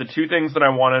 Like, the two things that I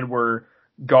wanted were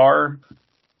Gar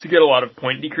to get a lot of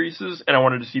point decreases, and I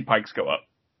wanted to see Pikes go up.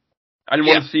 I didn't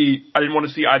want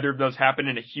to see either of those happen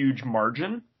in a huge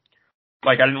margin.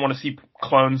 Like, I didn't want to see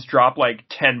clones drop like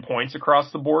 10 points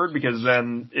across the board, because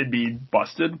then it'd be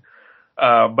busted.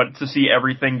 But to see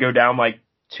everything go down like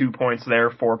 2 points there,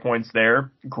 4 points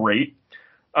there, great.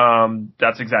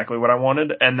 That's exactly what I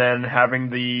wanted. And then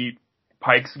having the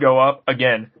Pikes go up,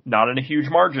 again, not in a huge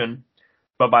margin,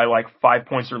 but by like 5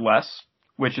 points or less,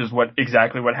 which is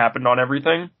exactly what happened on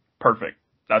everything. Perfect.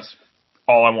 That's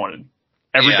all I wanted.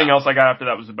 Everything else I got after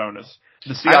that was a bonus.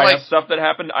 The CIS stuff that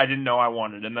happened, I didn't know I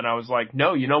wanted. And then I was like,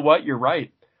 no, you know what? You're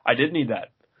right. I did need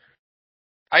that.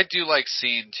 I do like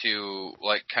seeing too,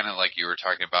 like, kind of like you were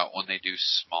talking about, when they do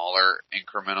smaller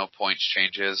incremental points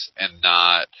changes and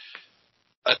not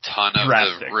a ton of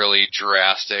the really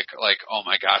drastic, like, oh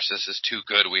my gosh, this is too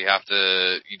good. We have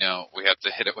to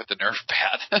hit it with the Nerf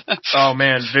pad. Oh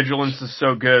man, Vigilance is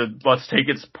so good. Let's take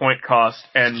its point cost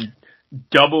and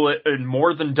double it, and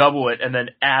more than double it, and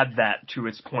then add that to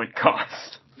its point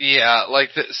cost. Yeah,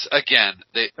 like this, again,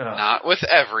 not with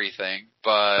everything,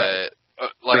 but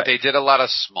they did a lot of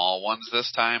small ones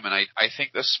this time, and I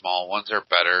think the small ones are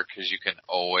better because you can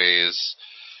always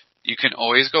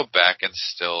go back and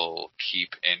still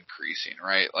keep increasing,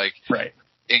 right? Like,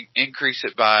 increase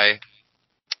it by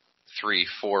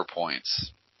 3-4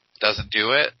 points. Doesn't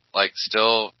do it. Like,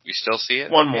 we still see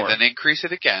it. One more. Then increase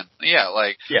it again. Yeah,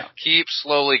 keep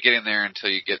slowly getting there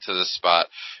until you get to this spot.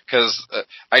 Cause,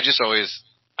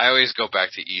 I always go back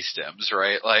to E-Stims,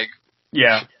 right? Like,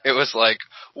 it was like,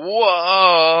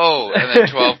 whoa! And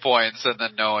then 12 points, and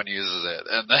then no one uses it.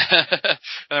 And then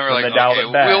we're like,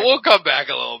 okay, we'll come back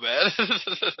a little bit.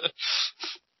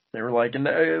 They were like,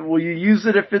 will you use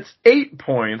it if it's 8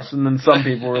 points? And then some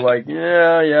people were like,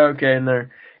 yeah, okay. And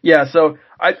so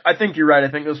I think you're right.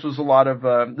 I think this was a lot of,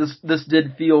 this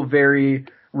did feel very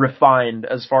refined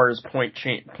as far as point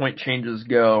changes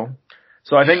go.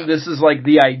 So I think this is like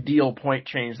the ideal point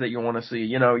change that you want to see.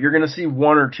 You know, you're going to see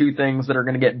 1 or 2 things that are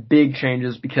going to get big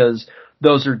changes because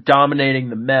those are dominating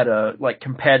the meta, like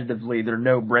competitively. They're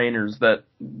no-brainers that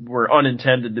were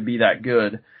unintended to be that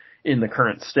good in the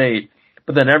current state.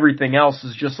 But then everything else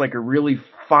is just like a really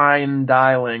fine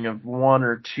dialing of 1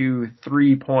 or 2,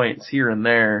 3 points here and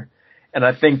there. And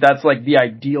I think that's like the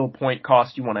ideal point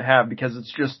cost you want to have because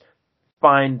it's just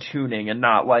fine tuning and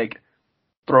not like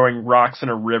throwing rocks in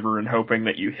a river and hoping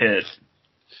that you hit.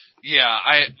 Yeah,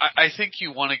 I think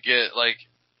you want to get, like,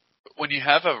 when you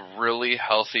have a really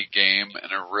healthy game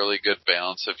and a really good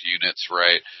balance of units,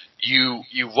 right, you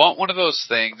want one of those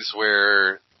things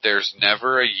where there's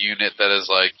never a unit that is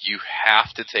like, you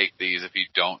have to take these. If you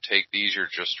don't take these, you're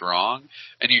just wrong.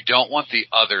 And you don't want the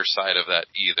other side of that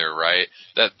either, right?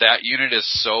 That unit is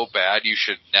so bad, you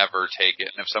should never take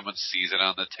it. And if someone sees it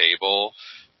on the table,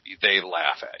 they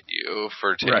laugh at you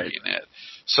for taking it.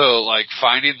 So, like,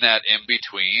 finding that in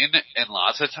between, and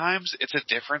lots of times it's a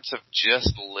difference of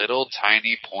just little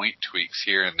tiny point tweaks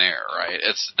here and there, right?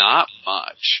 It's not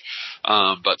much.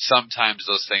 But sometimes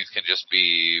those things can just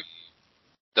be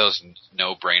those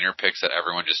no-brainer picks that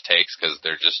everyone just takes because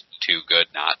they're just too good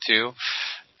not to.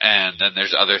 And then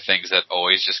there's other things that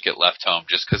always just get left home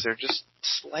just because they're just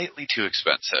slightly too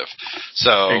expensive.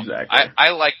 So I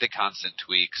like the constant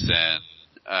tweaks, and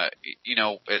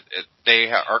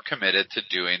they are committed to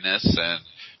doing this and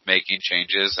making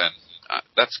changes, and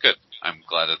that's good. I'm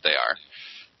glad that they are.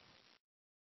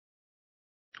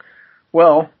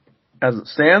 Well, as it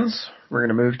stands, we're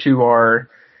going to move to our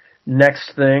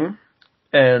next thing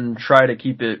and try to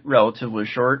keep it relatively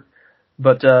short.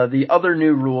 But the other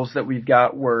new rules that we've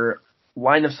got were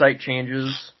line of sight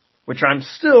changes, which I'm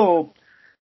still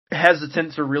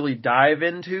hesitant to really dive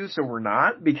into, so we're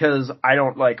not, because I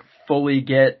don't fully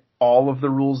get all of the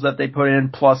rules that they put in,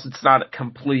 plus it's not a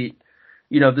complete,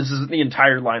 this isn't the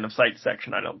entire line of sight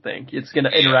section, I don't think. It's going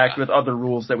to interact with other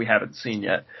rules that we haven't seen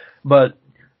yet. But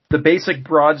the basic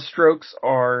broad strokes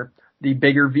are the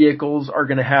bigger vehicles are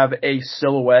going to have a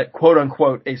silhouette, quote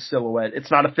unquote, a silhouette.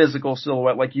 It's not a physical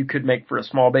silhouette like you could make for a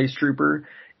small base trooper.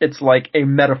 It's like a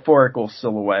metaphorical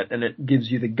silhouette, and it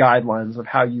gives you the guidelines of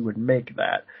how you would make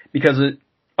that. Because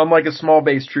unlike a small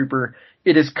base trooper,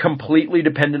 it is completely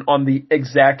dependent on the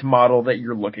exact model that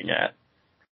you're looking at.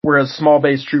 Whereas small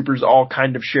base troopers all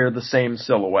kind of share the same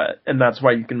silhouette, and that's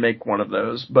why you can make one of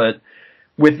those. But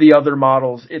with the other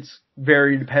models, it's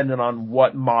very dependent on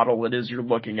what model it is you're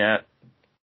looking at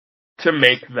to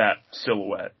make that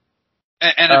silhouette.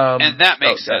 And that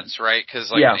makes sense, right?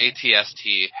 Because an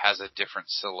ATST has a different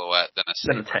silhouette than a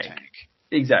Saber tank.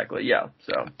 Exactly, yeah.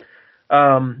 So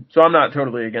I'm not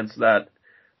totally against that.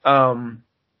 Then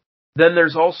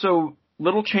there's also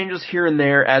little changes here and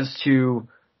there as to,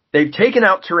 they've taken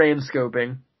out terrain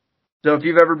scoping. So if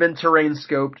you've ever been terrain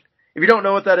scoped, if you don't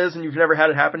know what that is and you've never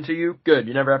had it happen to you, good,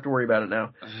 you never have to worry about it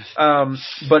now.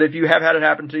 But if you have had it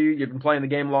happen to you, you've been playing the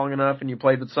game long enough and you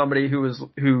played with somebody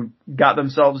who got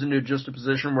themselves into just a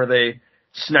position where they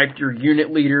sniped your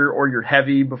unit leader or your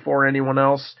heavy before anyone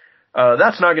else,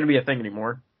 that's not going to be a thing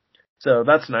anymore. So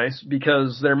that's nice,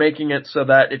 because they're making it so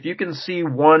that if you can see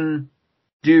one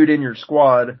dude in your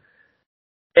squad,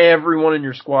 everyone in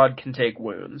your squad can take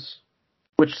wounds.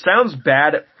 Which sounds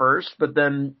bad at first, but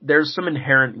then there's some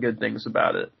inherent good things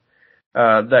about it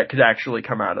that could actually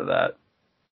come out of that.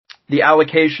 The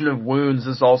allocation of wounds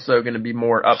is also going to be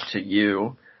more up to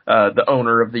you, the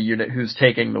owner of the unit who's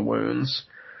taking the wounds,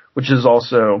 which is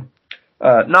also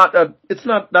that's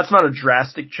not a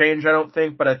drastic change, I don't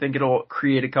think, but I think it'll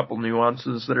create a couple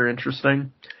nuances that are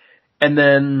interesting. And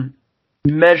then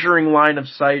measuring line of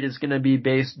sight is going to be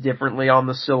based differently on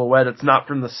the silhouette. It's not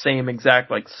from the same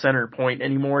exact center point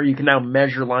anymore. You can now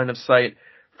measure line of sight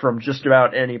from just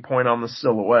about any point on the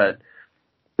silhouette,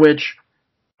 which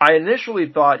I initially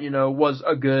thought, was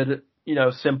a good,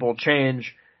 simple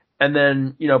change. And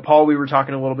then, Paul, we were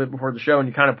talking a little bit before the show and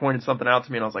you kind of pointed something out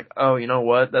to me and I was like, oh, you know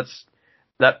what?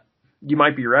 You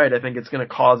might be right. I think it's going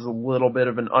to cause a little bit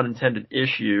of an unintended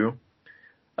issue.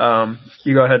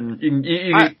 You go ahead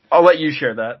and I'll let you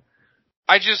share that.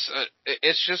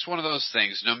 It's just one of those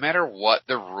things. No matter what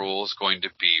the rule is going to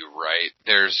be, right,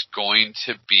 there's going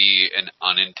to be an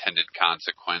unintended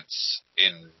consequence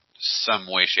in some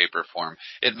way, shape, or form.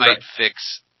 It might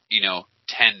fix,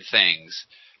 10 things,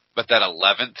 but that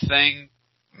 11th thing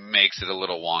makes it a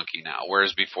little wonky now,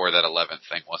 whereas before that 11th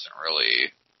thing wasn't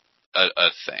really a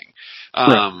thing,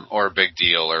 or a big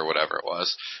deal or whatever it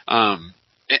was.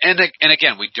 And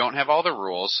again, we don't have all the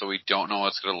rules, so we don't know what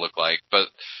it's going to look like, but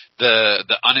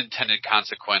the unintended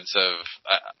consequence of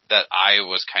that I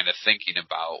was kind of thinking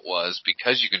about was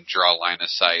because you can draw line of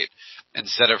sight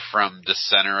instead of from the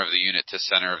center of the unit to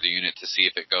center of the unit to see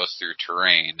if it goes through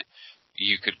terrain,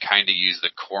 you could kind of use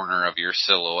the corner of your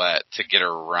silhouette to get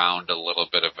around a little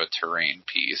bit of a terrain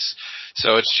piece.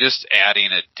 So it's just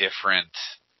adding a different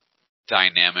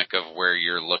dynamic of where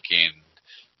you're looking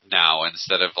now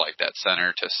instead of like that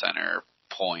center to center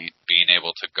point, being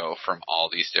able to go from all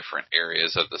these different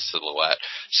areas of the silhouette.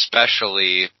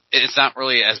 Especially, it's not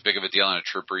really as big of a deal in a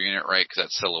trooper unit, right? Because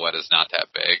that silhouette is not that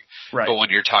big. Right. But when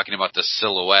you're talking about the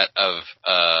silhouette of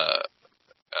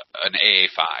an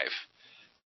AA5,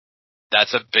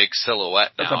 that's a big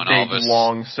silhouette now. That's a big,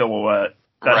 long silhouette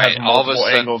that has multiple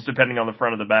angles depending on the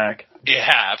front of the back.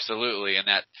 Yeah, absolutely. And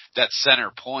that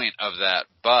center point of that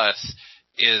bus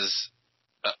is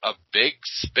a big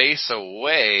space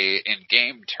away in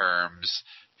game terms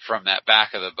from that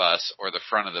back of the bus or the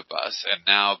front of the bus. And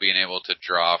now being able to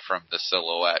draw from the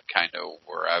silhouette kind of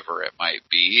wherever it might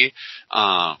be,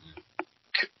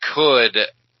 could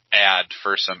add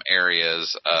for some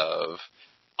areas of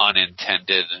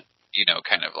unintended,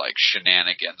 kind of like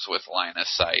shenanigans with line of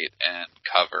sight and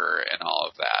cover and all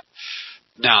of that.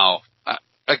 Now,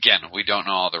 again, we don't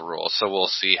know all the rules, so we'll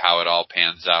see how it all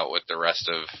pans out with the rest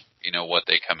of, what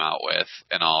they come out with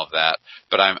and all of that.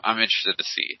 But I'm interested to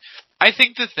see. I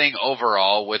think the thing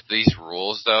overall with these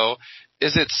rules, though,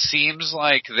 is it seems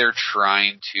like they're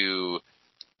trying to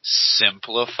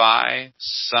simplify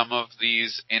some of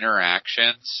these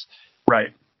interactions.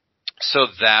 Right. So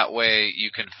that way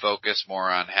you can focus more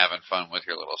on having fun with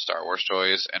your little Star Wars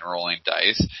toys and rolling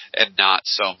dice and not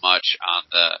so much on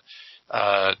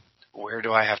the, where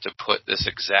do I have to put this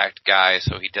exact guy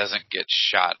so he doesn't get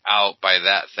shot out by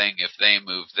that thing if they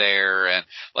move there. And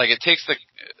like it takes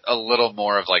a little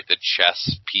more of like the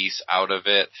chess piece out of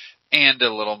it and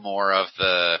a little more of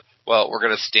the, well, we're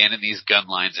going to stand in these gun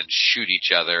lines and shoot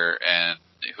each other and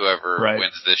whoever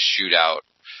wins this shootout,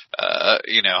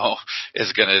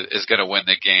 is gonna win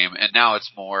the game. And now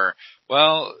it's more,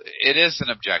 well, it is an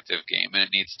objective game and it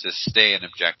needs to stay an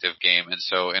objective game. And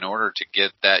so in order to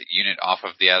get that unit off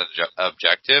of the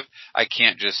objective, I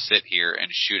can't just sit here and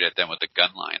shoot at them with a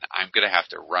gun line. I'm gonna have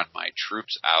to run my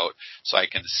troops out so I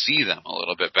can see them a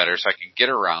little bit better, so I can get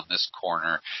around this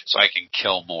corner, so I can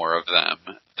kill more of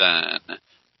them than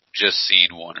just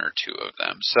seeing one or two of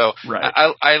them. So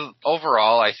I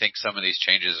overall, I think some of these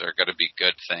changes are going to be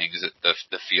good things.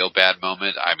 The feel bad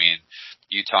moment. I mean,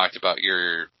 you talked about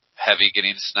your heavy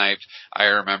getting sniped. I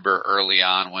remember early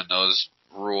on when those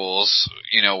rules,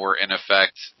 were in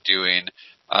effect, doing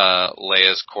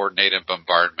Leia's coordinated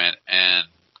bombardment and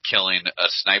killing a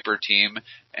sniper team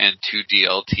and 2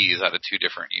 DLTs out of 2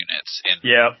 different units in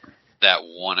that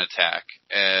one attack.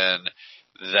 And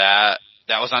that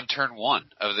was on turn 1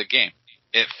 of the game.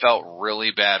 It felt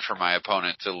really bad for my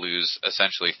opponent to lose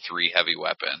essentially 3 heavy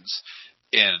weapons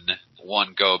in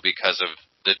one go because of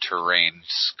the terrain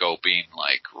scoping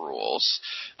rules,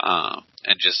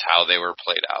 and just how they were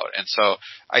played out. And so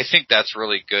I think that's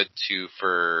really good too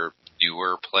for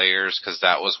newer players, because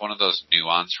that was one of those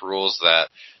nuance rules that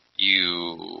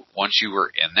once you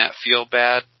were in that feel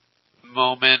bad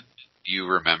moment, you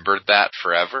remembered that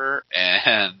forever,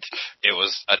 and it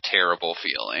was a terrible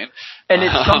feeling. And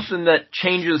it's something that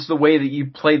changes the way that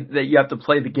you have to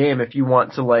play the game if you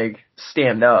want to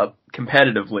stand up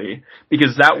competitively,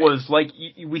 because that was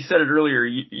we said it earlier.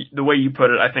 The way you put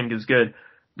it, I think, is good.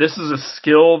 This is a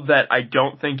skill that I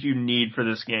don't think you need for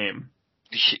this game.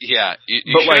 Yeah, you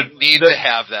shouldn't need to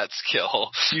have that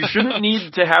skill. You shouldn't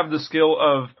need to have the skill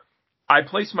of, I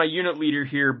place my unit leader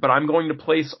here, but I'm going to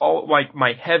place all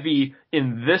my heavy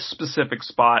in this specific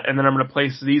spot, and then I'm going to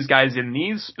place these guys in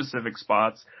these specific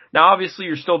spots. Now, obviously,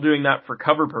 you're still doing that for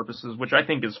cover purposes, which I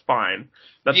think is fine.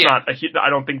 That's not I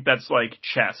don't think that's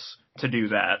chess to do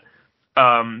that.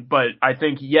 But I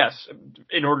think, yes,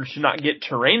 in order to not get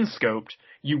terrain scoped,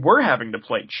 you were having to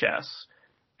play chess.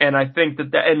 And I think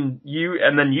and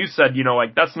then you said,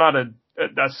 like, that's not a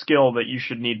skill that you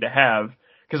should need to have.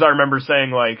 Cause I remember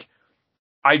saying, like,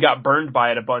 I got burned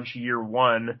by it a bunch year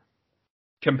one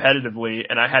competitively,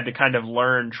 and I had to kind of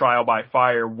learn trial by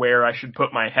fire where I should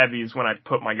put my heavies when I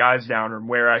put my guys down, or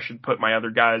where I should put my other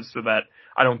guys so that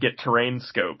I don't get terrain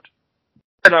scoped.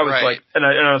 And I was like, and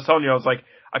I was telling you, I was like,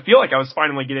 I feel like I was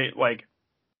finally getting, like,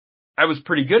 I was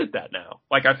pretty good at that now.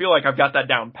 Like, I feel like I've got that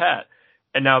down pat,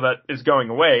 and now that is going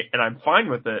away, and I'm fine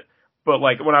with it. But,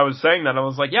 like, when I was saying that, I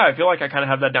was like, yeah, I feel like I kind of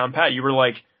have that down pat. You were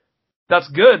like, that's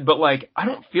good, but, like, I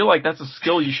don't feel like that's a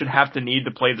skill you should have to need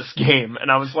to play this game. And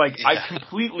I was like, yeah. I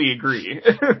completely agree.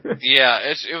 Yeah,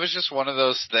 it was just one of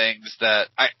those things that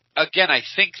I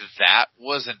think that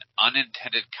was an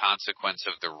unintended consequence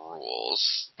of the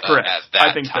rules. Correct. At that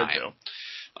I think time. So too.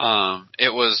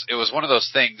 It was one of those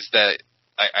things that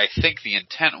I think the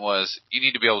intent was you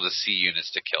need to be able to see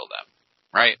units to kill them,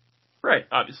 right? Right,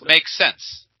 obviously. Makes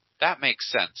sense. That makes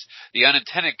sense. The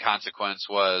unintended consequence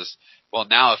was, well,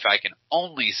 now if I can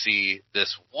only see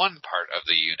this one part of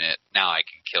the unit, now I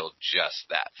can kill just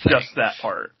that thing. Just that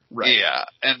part, right. Yeah,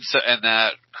 and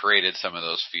that created some of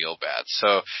those feel bad.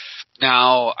 So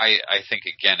now I think,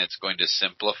 again, it's going to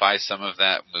simplify some of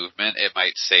that movement. It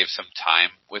might save some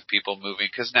time with people moving,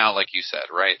 because now, like you said,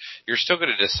 right, you're still going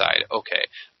to decide, okay,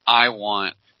 I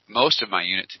want most of my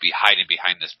unit to be hiding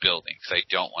behind this building because I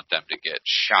don't want them to get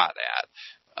shot at.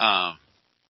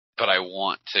 But I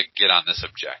want to get on this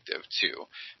objective too.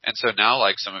 And so now,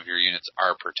 like, some of your units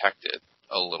are protected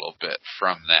a little bit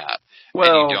from that.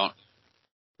 Well, and you don't...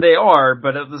 they are,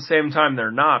 but at the same time they're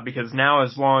not, because now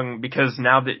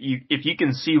that if you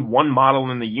can see one model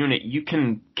in the unit, you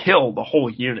can kill the whole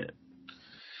unit.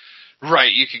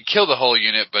 Right, you can kill the whole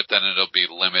unit, but then it'll be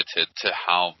limited to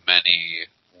how many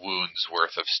wounds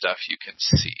worth of stuff you can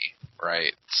see,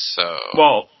 right? So...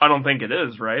 Well, I don't think it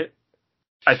is, right?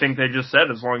 I think they just said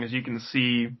as long as you can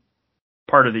see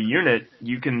part of the unit,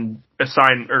 you can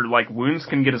assign, or like wounds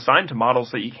can get assigned to models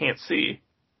that you can't see.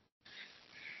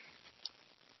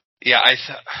 Yeah,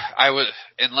 I would,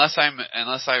 unless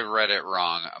I read it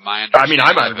wrong. My understanding,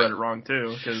 I might have read it wrong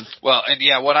too. Well, and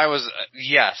yeah, what I was,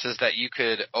 yes, is that you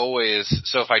could always.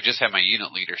 So if I just have my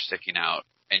unit leader sticking out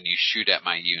and you shoot at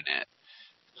my unit,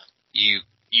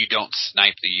 you don't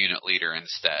snipe the unit leader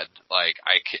instead. Like,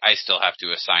 I still have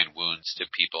to assign wounds to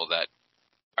people that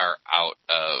are out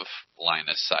of line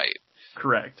of sight.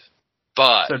 Correct.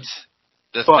 But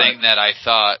the thing that I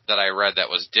thought that I read that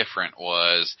was different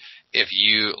was, if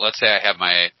you, let's say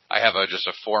I have just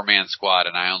a 4-man squad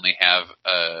and I only have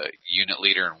a unit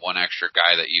leader and one extra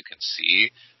guy that you can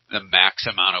see, the max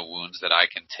amount of wounds that I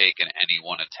can take in any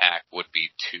one attack would be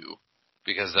 2.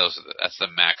 Because that's the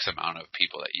max amount of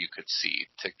people that you could see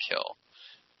to kill.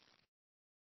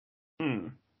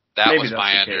 That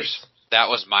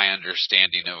was my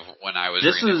understanding of when I was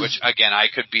reading it, which, again, I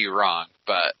could be wrong,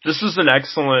 but... This is an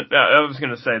excellent... I was going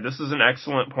to say, this is an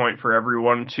excellent point for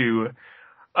everyone to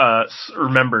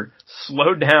remember.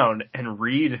 Slow down and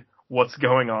read what's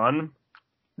going on,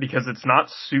 because it's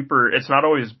not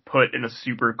always put in a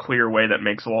super clear way that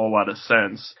makes a whole lot of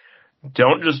sense.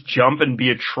 Don't just jump and be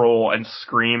a troll and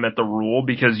scream at the rule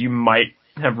because you might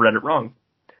have read it wrong.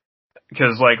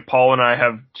 Because, like, Paul and I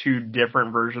have 2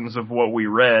 different versions of what we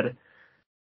read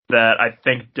that I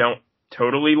think don't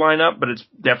totally line up, but it's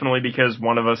definitely because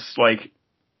one of us, like,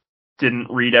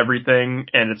 didn't read everything,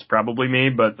 and it's probably me,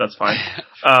 but that's fine.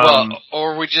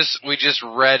 Or we just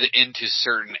read into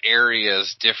certain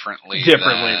areas differently,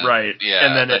 right? Yeah,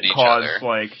 and then it caused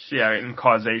and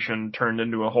causation turned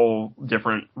into a whole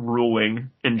different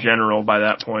ruling in general by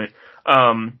that point.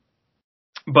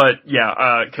 But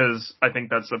yeah, because I think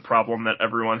that's a problem that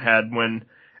everyone had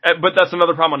but that's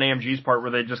another problem on AMG's part, where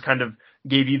they just kind of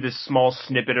gave you this small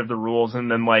snippet of the rules and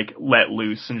then, like, let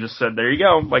loose and just said, there you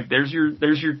go, like, there's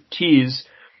your tease.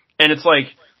 And it's like,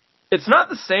 it's not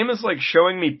the same as, like,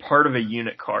 showing me part of a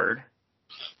unit card.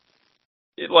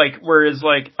 Whereas,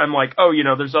 like, I'm like, oh,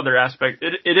 there's other aspects.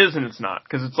 It is and it's not.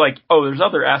 Because it's like, oh, there's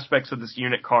other aspects of this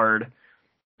unit card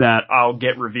that I'll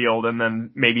get revealed, and then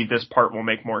maybe this part will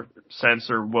make more sense,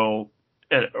 or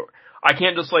I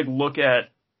can't just, like, look at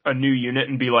a new unit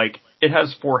and be like, it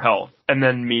has 4 health, and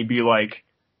then me be like,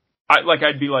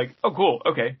 I'd be like, oh cool,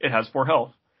 okay, it has 4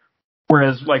 health.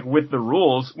 Whereas, like, with the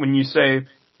rules, when you say,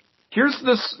 here's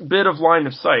this bit of line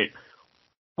of sight,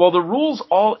 well, the rules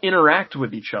all interact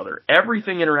with each other.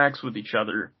 Everything interacts with each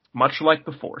other, much like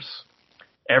the Force.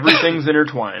 Everything's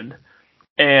intertwined.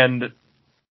 And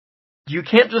you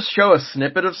can't just show a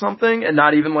snippet of something and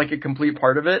not even like a complete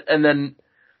part of it, and then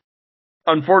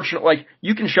unfortunately, like,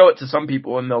 you can show it to some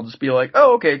people and they'll just be like,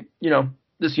 oh, okay,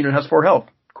 this unit has 4 health.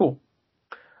 Cool.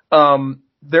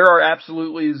 There are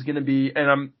absolutely is going to be,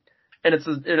 and it's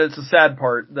a sad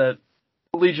part that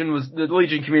the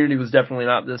Legion community was definitely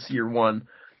not this year one,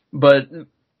 but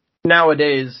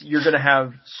nowadays you're going to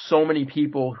have so many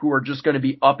people who are just going to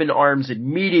be up in arms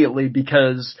immediately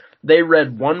because they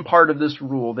read one part of this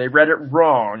rule, they read it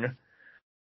wrong,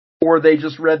 or they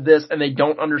just read this and they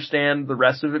don't understand the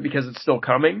rest of it because it's still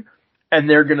coming, and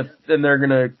they're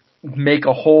gonna make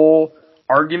a whole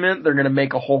argument, they're gonna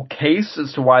make a whole case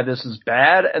as to why this is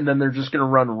bad, and then they're just gonna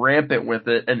run rampant with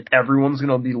it, and everyone's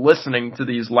gonna be listening to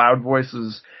these loud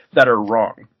voices that are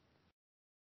wrong.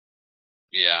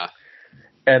 Yeah.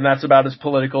 And that's about as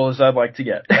political as I'd like to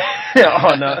get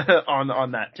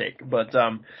on that take. But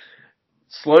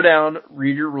slow down,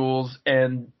 read your rules,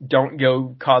 and don't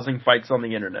go causing fights on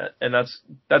the internet. And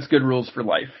that's good rules for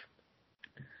life.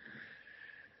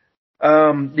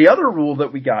 The other rule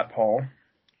that we got, Paul,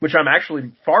 which I'm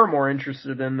actually far more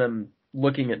interested in than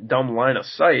looking at dumb line of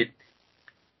sight,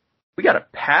 we got a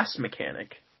pass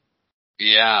mechanic.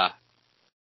 Yeah.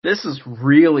 This is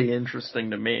really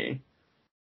interesting to me.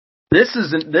 This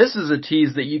is a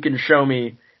tease that you can show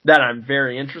me that I'm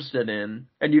very interested in,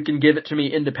 and you can give it to me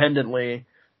independently,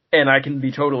 and I can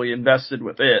be totally invested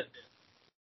with it.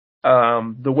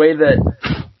 The way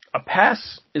that a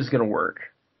pass is going to work.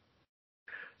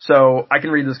 So I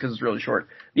can read this because it's really short.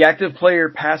 The active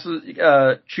player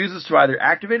chooses to either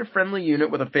activate a friendly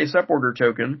unit with a face-up order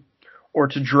token, or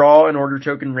to draw an order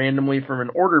token randomly from an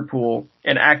order pool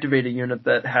and activate a unit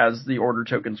that has the order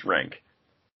token's rank.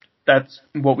 That's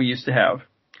what we used to have.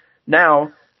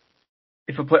 Now,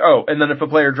 if a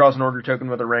player draws an order token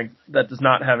with a rank that does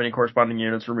not have any corresponding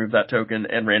units, remove that token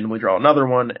and randomly draw another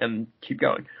one and keep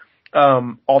going.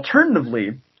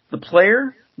 Alternatively, the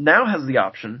player now has the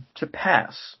option to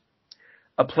pass.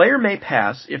 A player may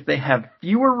pass if they have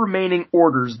fewer remaining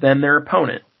orders than their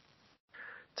opponent.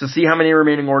 To see how many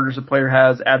remaining orders a player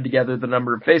has, add together the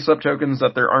number of face-up tokens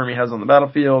that their army has on the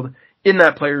battlefield, in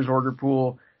that player's order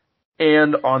pool,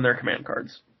 and on their command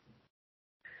cards.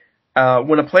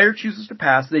 When a player chooses to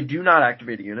pass, they do not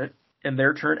activate a unit, and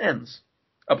their turn ends.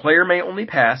 A player may only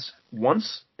pass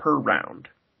once per round.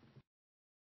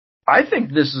 I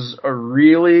think this is a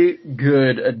really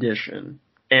good addition,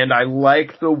 and I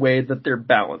like the way that they're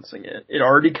balancing it. It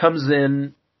already comes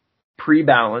in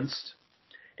pre-balanced.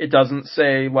 It doesn't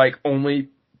say, like, only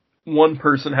one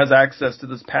person has access to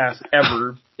this pass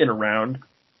ever in a round.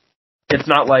 It's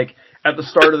not like, at the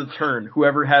start of the turn,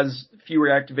 whoever has fewer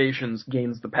activations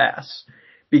gains the pass.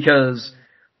 Because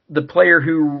the player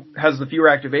who has the fewer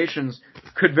activations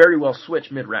could very well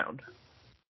switch mid-round.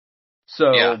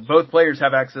 So both players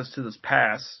have access to this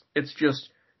pass. It's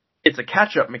a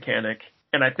catch-up mechanic,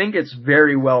 and I think it's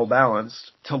very well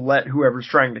balanced to let whoever's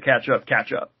trying to catch up.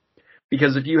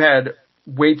 Because if you had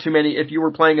way too many, if you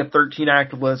were playing a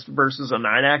 13-act list versus a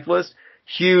 9-act list,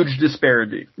 huge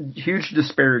disparity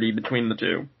between the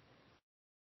two.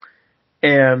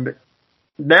 And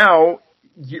now,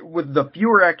 with the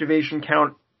fewer activation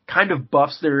count, kind of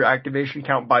buffs their activation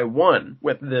count by 1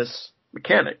 with this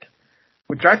mechanic,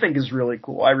 which I think is really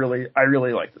cool. I really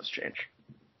like this change.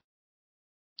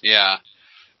 Yeah.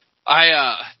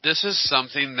 This is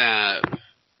something that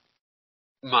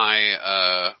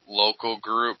my local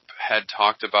group had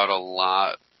talked about a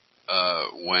lot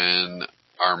when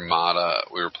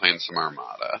we were playing some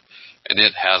Armada, and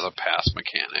it has a pass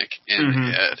mechanic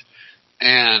in it.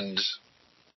 And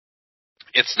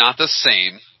it's not the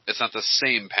same. It's not the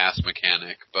same pass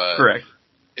mechanic, but correct.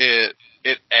 It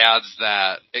adds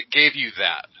that. It gave you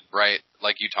that, right?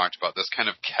 Like you talked about, this kind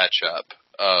of catch up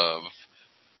of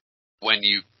when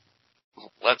you,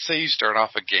 let's say you start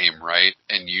off a game, right,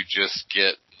 and you just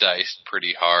get diced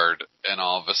pretty hard, and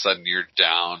all of a sudden you're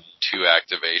down 2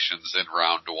 activations in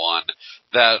round 1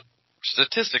 that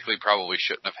statistically probably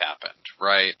shouldn't have happened,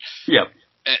 right? Yep.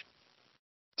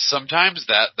 Sometimes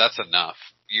that's enough.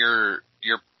 Your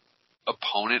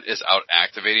opponent is out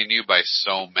activating you by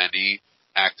so many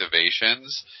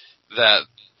activations that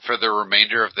for the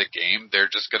remainder of the game they're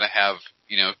just going to have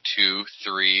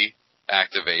 2-3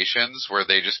 activations where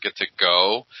they just get to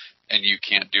go and you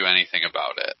can't do anything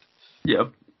about it.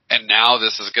 Yep. And now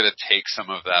this is going to take some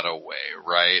of that away,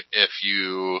 right? If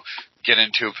you get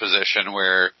into a position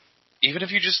where even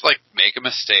if you just make a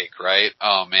mistake, right?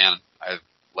 Oh man, I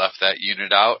left that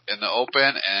unit out in the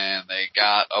open and they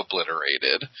got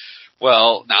obliterated.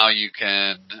 Well, now you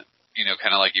can,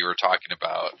 kind of like you were talking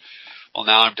about, well,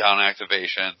 now I'm down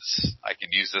activations. I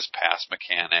can use this pass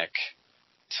mechanic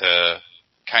to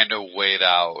kind of wait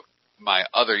out my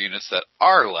other units that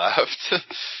are left,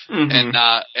 and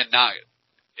not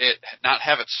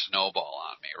have it snowball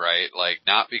on me, right? Like,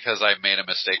 not because I made a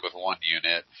mistake with one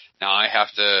unit, now I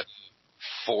have to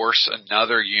force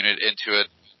another unit into a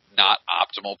not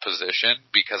optimal position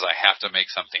because I have to make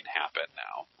something happen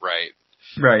now, right?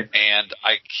 Right. And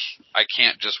I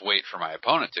can't just wait for my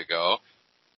opponent to go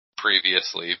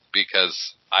previously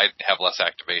because I have less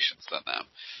activations than them.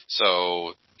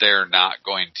 So they're not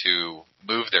going to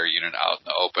move their unit out in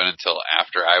the open until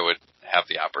after I would have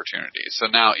the opportunity. So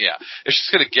now, yeah, it's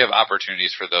just going to give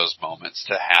opportunities for those moments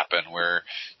to happen where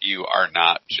you are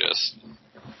not just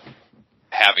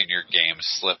having your game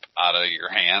slip out of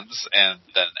your hands and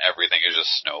then everything is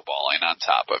just snowballing on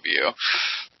top of you.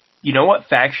 You know what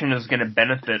faction is going to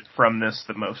benefit from this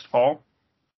the most, Paul?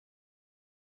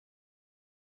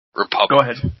 Republic. Go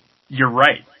ahead. You're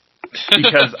right.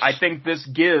 Because I think this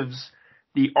gives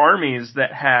the armies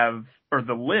that have, or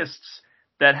the lists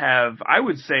that have, I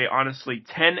would say, honestly,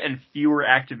 10 and fewer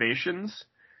activations,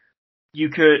 you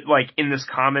could, like, in this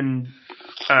common,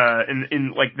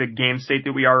 in like, the game state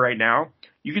that we are right now,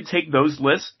 you could take those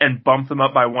lists and bump them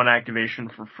up by one activation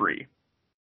for free.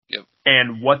 Yep.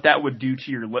 And what that would do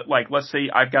to your, like, let's say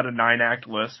I've got a 9-act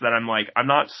list that I'm like, I'm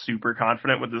not super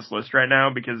confident with this list right now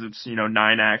because it's,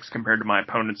 9 acts compared to my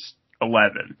opponent's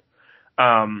 11.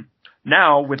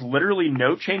 Now, with literally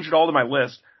no change at all to my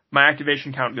list, my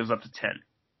activation count goes up to 10.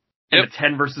 And a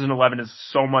 10 versus an 11 is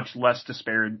so much less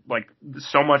disparate, like,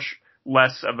 so much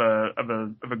less of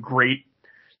a great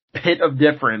pit of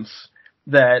difference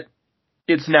that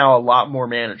it's now a lot more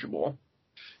manageable.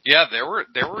 Yeah, there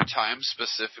were times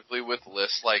specifically with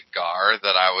lists like Gar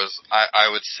that I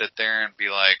would sit there and be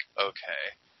like,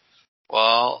 okay,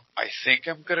 well, I think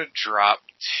I'm gonna drop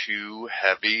 2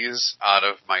 heavies out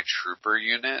of my trooper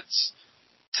units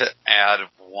to add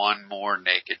 1 more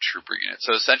naked trooper unit.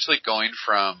 So essentially going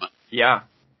from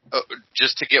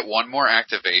just to get 1 more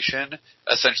activation,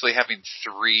 essentially having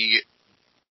 3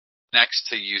 next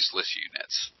to useless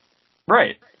units.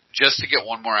 Right. Just to get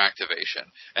 1 more activation.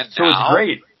 And so it's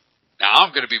great. Now I'm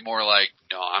going to be more like,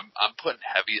 no, I'm putting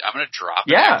heavy. I'm going to drop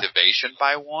an activation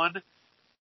by 1,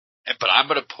 but I'm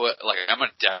going to I'm going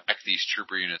to deck these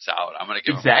trooper units out. I'm going to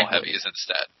give them all heavies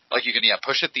instead. Like, you can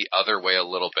push it the other way a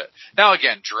little bit. Now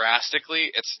again,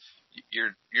 drastically,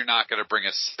 you're not going to bring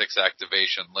a 6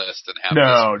 activation list and have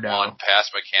this one pass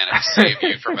mechanic save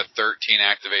you from a 13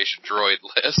 activation droid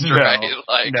list, right?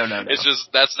 Like, no. It's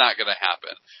just, that's not going to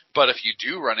happen. But if you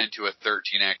do run into a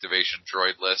 13 activation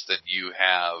droid list and you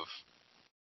have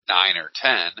 9 or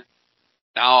 10,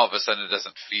 now all of a sudden it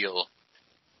doesn't feel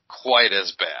quite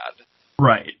as bad.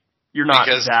 Right. You're not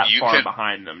that far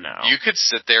behind them now. You could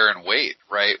sit there and wait,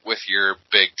 right, with your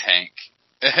big tank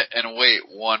and wait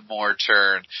 1 more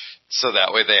turn so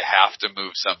that way they have to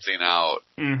move something out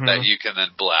that you can then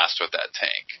blast with that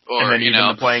tank. Or, and then even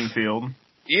the playing field.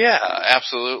 Yeah,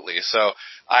 absolutely. So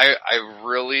I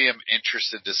really am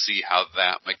interested to see how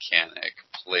that mechanic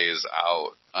plays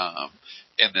out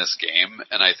in this game,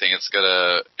 and I think it's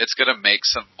gonna make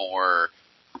some more.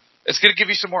 It's going to give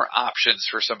you some more options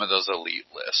for some of those elite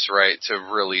lists, right? To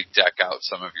really deck out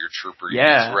some of your trooper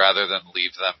units rather than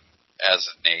leave them as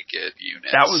naked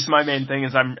units. That was my main thing.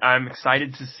 Is I'm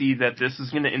excited to see that this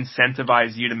is going to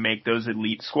incentivize you to make those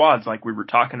elite squads, like we were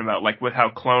talking about, like with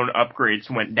how clone upgrades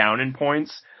went down in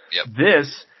points. Yep.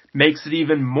 This makes it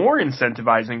even more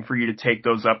incentivizing for you to take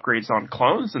those upgrades on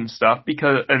clones and stuff,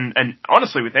 because, and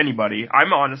honestly with anybody,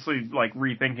 I'm honestly like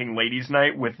rethinking Ladies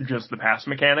Night with just the pass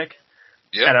mechanic.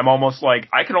 Yep. And I'm almost like,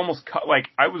 I could almost cut, like,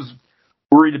 I was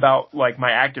worried about like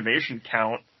my activation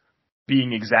count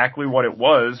being exactly what it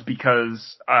was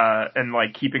because, and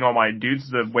like keeping all my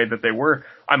dudes the way that they were.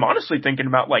 I'm honestly thinking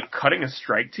about like cutting a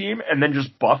strike team and then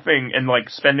just buffing and like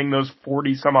spending those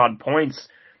 40 some odd points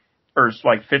or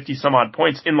like 50 some odd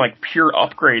points in like pure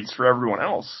upgrades for everyone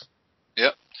else.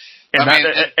 Yep.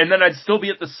 And then I'd still be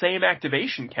at the same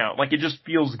activation count. Like, it just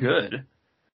feels good.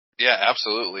 Yeah,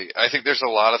 absolutely. I think there's a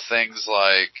lot of things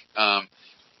like,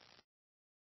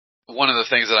 one of the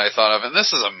things that I thought of, and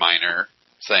this is a minor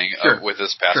thing with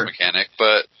this pass mechanic,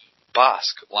 but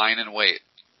Bosk, line and wait.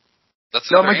 That's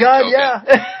another aim token, yeah.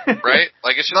 right?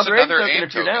 Like, it's just another aim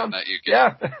token that you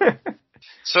get. Yeah.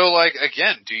 So, like,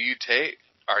 again,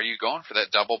 are you going for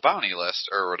that double bounty list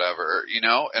or whatever,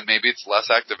 and maybe it's less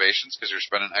activations because you're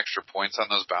spending extra points on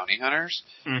those bounty hunters,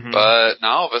 but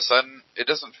now all of a sudden it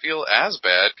doesn't feel as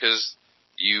bad because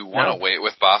you want to wait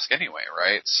with Bosk anyway,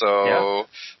 right? So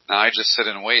now I just sit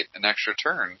and wait an extra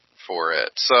turn for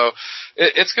it. So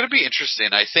it's going to be interesting.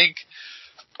 I think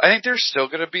there's still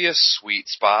going to be a sweet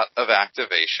spot of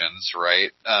activations,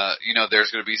 right?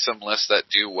 There's going to be some lists that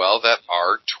do well that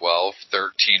are 12,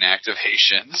 13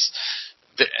 activations.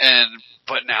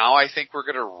 But now I think we're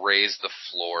going to raise the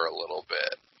floor a little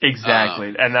bit.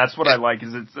 Exactly. And that's what I like,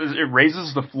 is it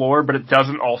raises the floor, but it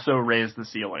doesn't also raise the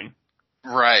ceiling.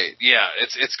 Right. Yeah.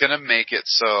 It's going to make it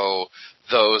so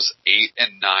those 8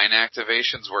 and 9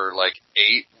 activations were like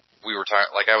 8,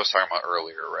 I was talking about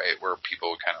earlier, right? Where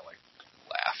people would kind of like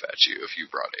laugh at you if you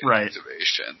brought 8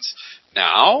 activations.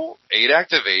 Now, 8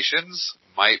 activations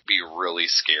might be really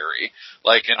scary.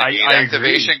 Like an 8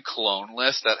 activation clone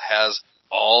list that has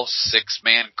all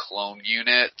 6-man clone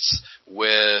units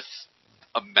with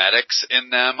medics in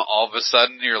them, all of a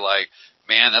sudden you're like,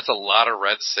 man, that's a lot of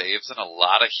red saves and a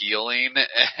lot of healing,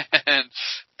 and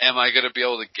am I going to be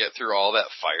able to get through all that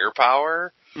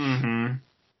firepower? Mm-hmm.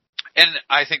 And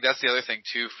I think that's the other thing,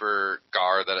 too, for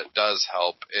Gar that it does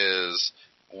help is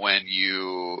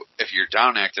if you're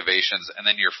down activations and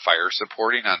then you're fire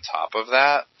supporting on top of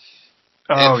that,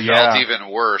 it felt even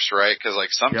worse, right? Because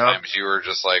sometimes you were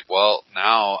just like, well,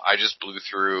 now I just blew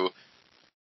through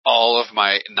all of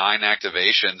my 9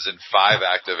 activations and 5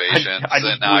 activations,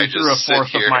 and now I just blew through sit a fourth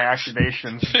here. of my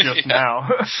activations just now.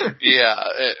 Yeah,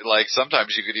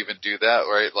 sometimes you could even do that,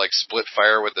 right? Like split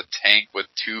fire with a tank with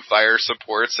 2 fire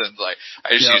supports, and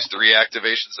I just use 3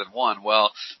 activations in 1.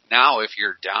 Well, now if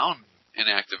you're down in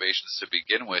activations to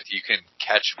begin with, you can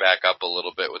catch back up a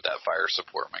little bit with that fire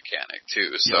support mechanic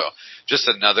too. So just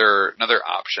another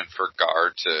option for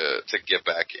Gar to get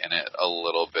back in it a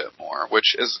little bit more,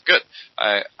 which is good.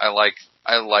 I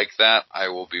like that. I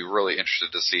will be really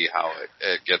interested to see how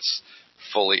it gets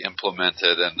fully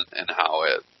implemented and how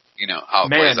it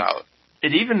plays out.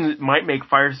 It even might make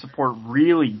fire support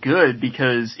really good,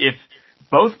 because if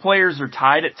both players are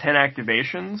tied at 10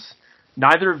 activations,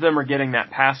 neither of them are getting that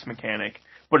pass mechanic,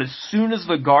 but as soon as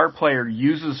the Gar player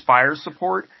uses fire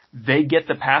support, they get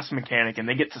the pass mechanic and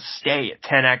they get to stay at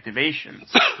 10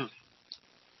 activations.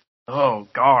 Oh,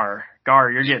 Gar,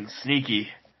 you're getting sneaky.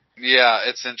 Yeah,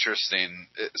 it's interesting.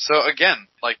 So again,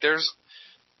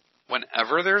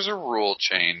 whenever there's a rule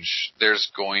change, there's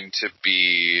going to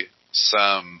be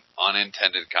some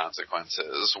unintended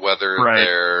consequences, whether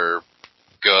they're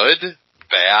good,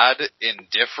 bad,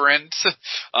 indifferent.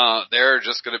 There are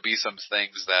just going to be some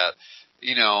things that,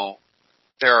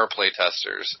 there are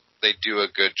playtesters. They do a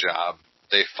good job.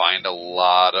 They find a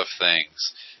lot of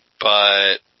things,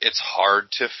 but it's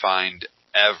hard to find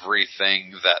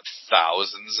everything that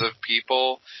thousands of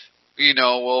people,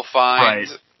 will find.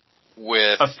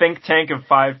 With a think tank of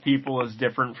 5 people is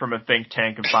different from a think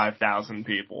tank of 5,000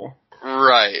 people.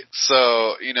 Right.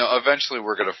 So, eventually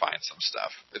we're going to find some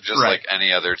stuff, just like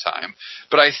any other time.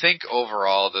 But I think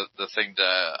overall, the thing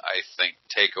to,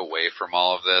 take away from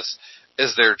all of this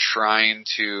is they're trying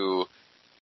to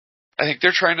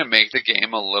make the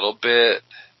game a little bit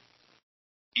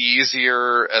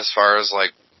easier as far as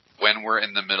when we're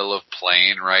in the middle of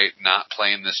playing, right? Not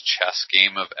playing this chess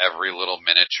game of every little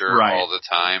miniature all the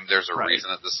time. There's a reason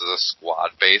that this is a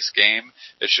squad-based game.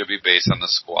 It should be based on the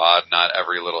squad, not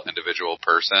every little individual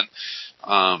person.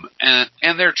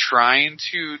 And they're trying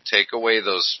to take away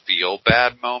those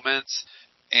feel-bad moments,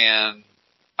 and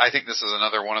I think this is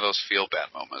another one of those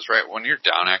feel-bad moments, right? When you're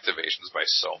down activations by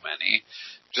so many,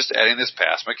 just adding this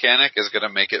pass mechanic is going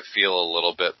to make it feel a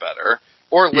little bit better.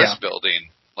 Or list building.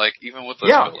 Even with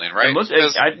list building, right?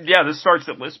 This starts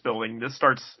at list building. This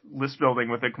starts list building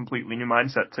with a completely new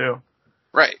mindset, too.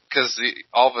 Right, because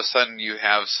all of a sudden you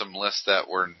have some lists that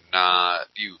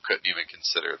you couldn't even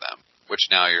consider them, which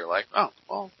now you're like, oh,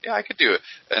 well, yeah, I could do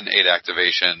an 8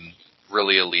 activation,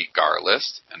 really elite Gar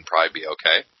list and probably be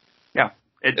okay. Yeah.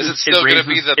 Is it still going to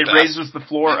be the best? It raises the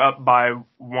floor up by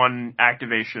 1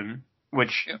 activation,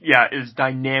 which, is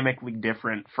dynamically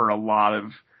different for a lot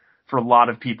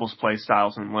of people's play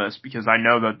styles and lists, because I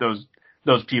know that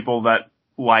those people that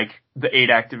like the 8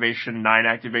 activation, 9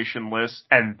 activation lists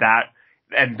and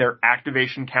their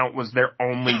activation count was their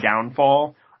only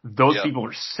downfall, those people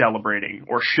are celebrating,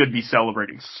 or should be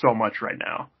celebrating, so much right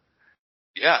now.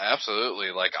 Yeah, absolutely.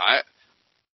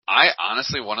 I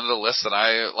honestly, one of the lists that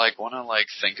I want to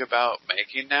think about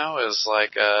making now is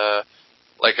a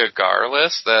Gar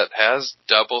list that has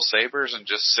double sabers and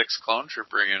just 6 clone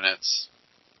trooper units.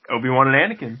 Obi-Wan and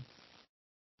Anakin.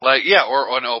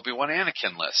 Or an Obi-Wan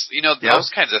Anakin list.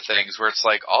 Those kinds of things where it's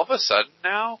all of a sudden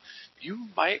now you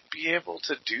might be able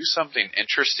to do something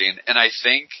interesting. And I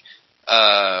think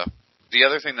the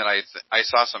other thing that I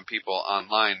saw some people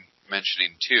online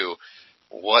mentioning too,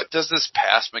 what does this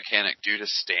pass mechanic do to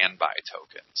standby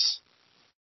tokens?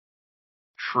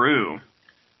 True.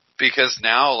 Because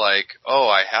now, like,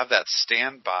 I have that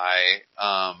standby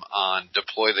on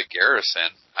Deploy the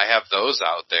Garrison. I have those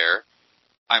out there.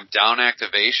 I'm down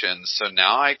activations, so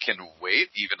now I can wait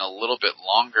even a little bit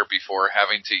longer before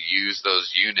having to use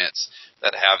those units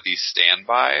that have these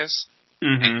standbys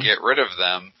and get rid of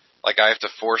them. Like, I have to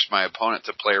force my opponent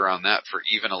to play around that for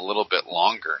even a little bit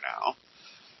longer now.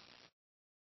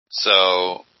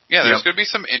 So, yeah, there's going to be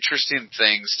some interesting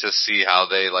things to see how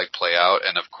they, like, play out.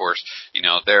 And, of course, you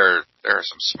know, there are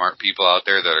some smart people out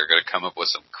there that are going to come up with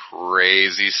some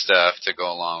crazy stuff to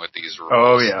go along with these rules.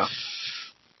 Oh, yeah.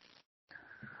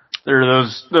 There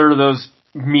are those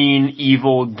mean,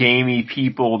 evil, gamey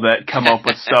people that come up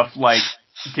with stuff like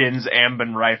Din's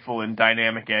Ambin rifle and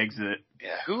dynamic exit.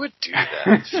 Yeah, who would do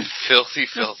that? Filthy,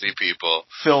 filthy people.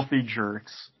 Filthy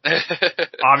jerks.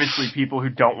 Obviously people who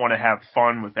don't want to have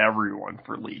fun with everyone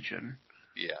for Legion.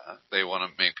 Yeah, they want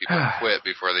to make people quit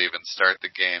before they even start the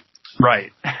game.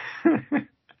 Right.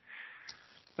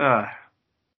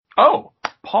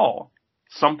 Paul.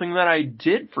 Something that I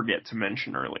did forget to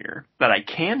mention earlier that I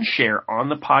can share on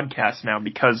the podcast now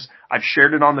because I've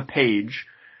shared it on the page,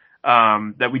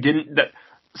 that we didn't,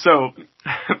 so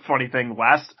funny thing,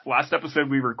 last episode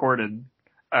we recorded,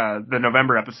 the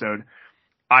November episode,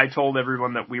 I told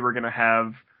everyone that we were going to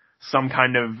have some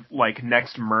kind of like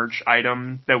next merch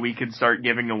item that we could start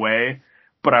giving away,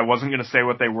 but I wasn't going to say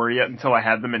what they were yet until I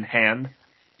had them in hand.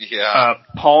 Yeah.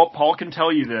 Paul can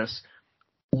tell you this.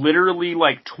 Literally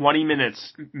like 20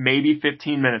 minutes, maybe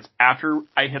 15 minutes after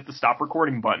I hit the stop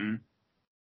recording button,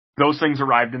 those things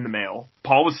arrived in the mail.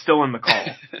 Paul was still in the call.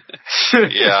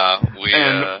 Yeah,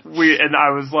 and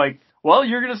I was like, well,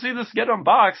 you're going to see this get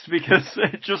unboxed because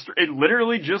it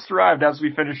literally just arrived as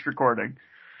we finished recording.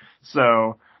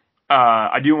 So,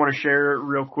 I do want to share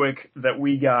real quick that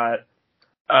we got,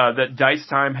 that Dice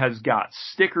Time has got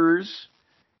stickers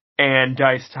and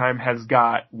Dice Time has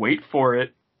got, wait for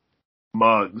it,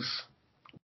 mugs.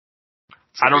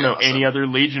 I don't know any other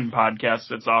Legion podcast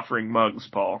that's offering mugs,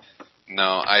 Paul.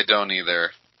 No, I don't either.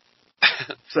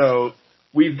 So,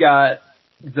 we've got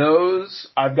those.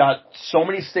 I've got so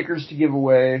many stickers to give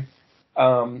away.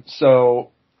 So,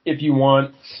 if you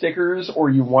want stickers or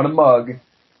you want a mug,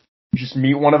 just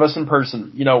meet one of us in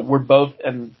person. You know, we're both,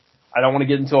 and I don't want to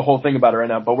get into a whole thing about it right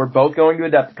now, but we're both going to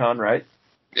Adepticon, right?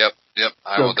 Yep.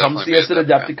 So come see us at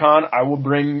Adepticon. I will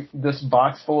bring this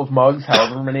box full of mugs,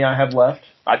 however many I have left.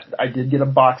 I did get a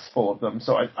box full of them,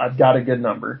 so I've got a good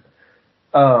number.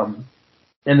 And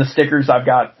the stickers, I've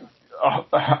got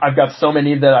so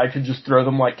many that I could just throw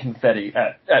them like confetti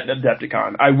at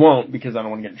Adepticon. I won't because I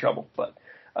don't want to get in trouble, but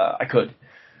I could.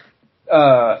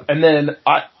 And then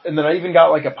I even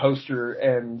got like a poster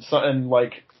and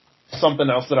like something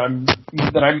else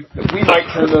we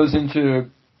might turn those into.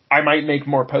 I might make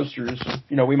more posters.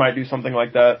 You know, we might do something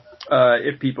like that,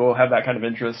 if people have that kind of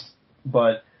interest.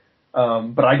 But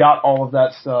I got all of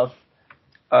that stuff.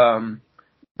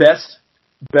 Best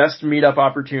meetup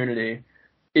opportunity.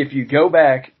 If you go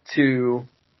back to,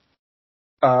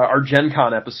 our Gen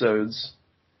Con episodes,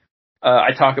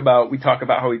 we talk about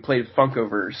how we played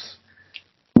Funkoverse.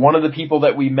 One of the people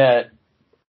that we met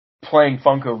playing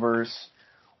Funkoverse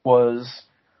was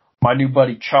my new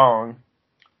buddy Chong,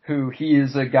 who he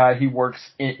is a guy, he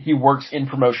works in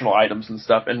promotional items and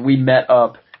stuff, and we met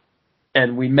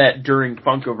during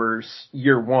Funkoverse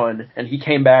year 1, and he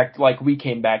came back like we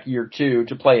came back year 2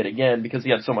 to play it again because he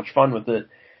had so much fun with it.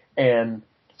 And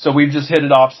so we've just hit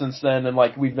it off since then, and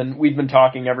like we've been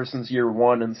talking ever since year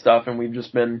 1 and stuff, and we've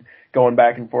just been going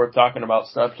back and forth talking about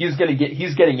stuff. He's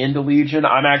getting into Legion.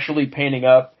 I'm actually painting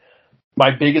up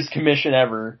my biggest commission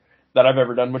ever that I've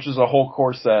ever done, which is a whole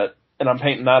core set, and I'm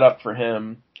painting that up for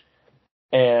him.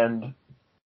 And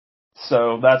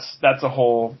so that's a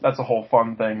whole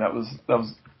fun thing. That was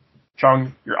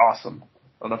Chong, you're awesome. I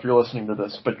don't know if you're listening to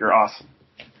this, but you're awesome.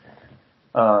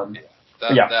 That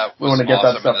was we want to get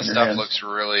awesome, that stuff and the in your stuff hands. looks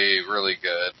really, really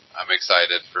good. I'm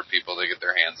excited for people to get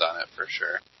their hands on it for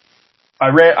sure.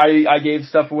 I gave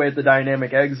stuff away at the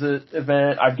Dynamic Exit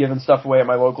event. I've given stuff away at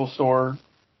my local store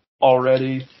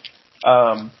already.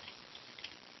 I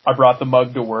brought the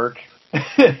mug to work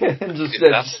and just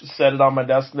set it on my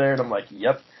desk there, and I'm like,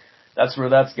 yep, that's where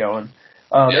that's going.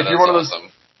 If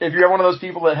you're one of those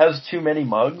people that has too many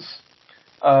mugs,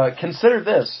 consider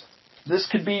this. This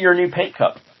could be your new paint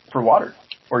cup for water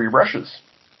or your brushes.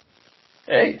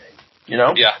 Hey, you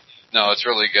know? Yeah. No, it's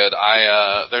really good.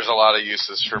 There's a lot of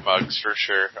uses for mugs for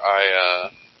sure.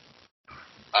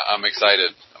 I'm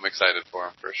excited. I'm excited for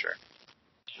them for sure.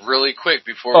 really quick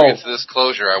before we get to this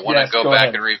closure, I want to go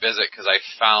back and revisit because I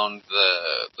found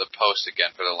the post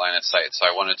again for the line of sight. So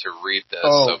I wanted to read this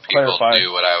so people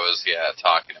knew what I was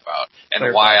talking about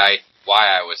and why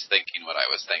I was thinking what I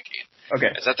was thinking.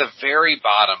 Okay. It's at the very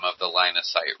bottom of the line of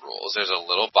sight rules. There's a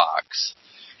little box,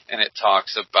 and it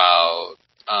talks about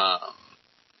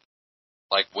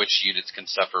like which units can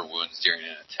suffer wounds during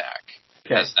an attack.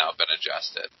 Okay. Has now been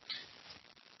adjusted.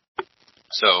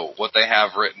 So what they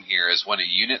have written here is when a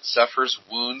unit suffers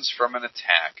wounds from an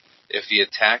attack, if the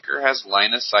attacker has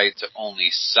line of sight to only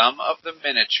some of the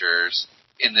miniatures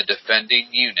in the defending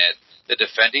unit, the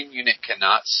defending unit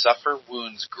cannot suffer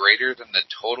wounds greater than the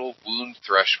total wound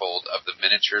threshold of the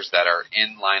miniatures that are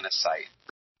in line of sight.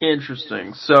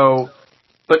 Interesting. So,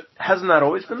 but hasn't that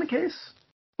always been the case?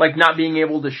 Like not being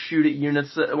able to shoot at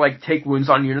units, like take wounds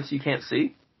on units you can't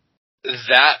see?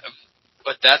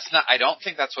 But that's not, I don't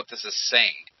think that's what this is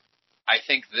saying. I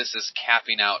think this is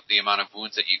capping out the amount of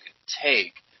wounds that you can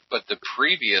take, but the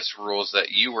previous rules that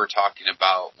you were talking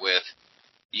about with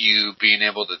you being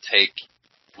able to take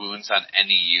wounds on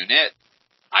any unit,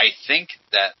 I think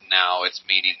that now it's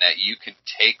meaning that you can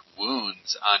take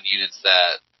wounds on units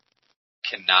that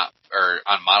cannot, or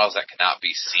on models that cannot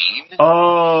be seen.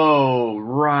 Oh,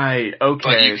 right.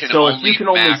 Okay. So if you can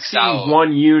only see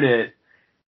one unit,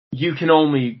 you can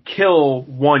only kill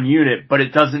one unit, but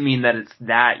it doesn't mean that it's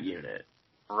that unit.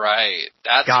 Right.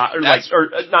 Or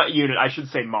not unit, I should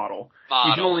say model.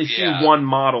 You can only see one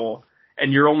model,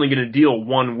 and you're only going to deal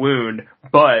one wound,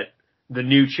 but the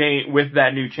new change, with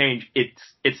that new change,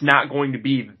 it's not going to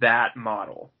be that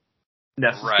model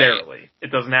necessarily. Right.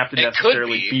 It doesn't have to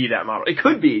necessarily be that model. It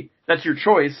could be. That's your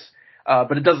choice,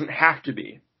 but it doesn't have to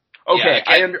be. Okay,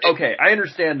 I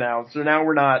understand now. So now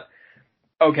we're not.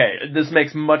 Okay, this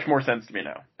makes much more sense to me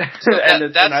now. So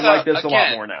and I like this a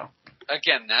lot more now.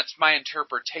 Again, that's my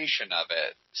interpretation of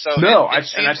it. So I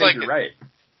think you're right.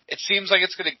 It seems like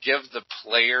it's going to give the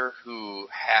player who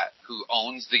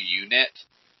owns the unit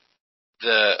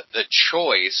the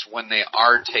choice when they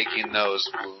are taking those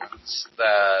wounds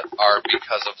that are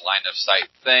because of line of sight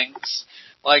things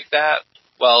like that.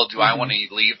 Well, do I want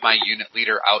to leave my unit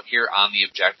leader out here on the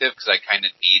objective because I kind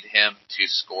of need him to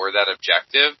score that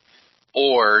objective?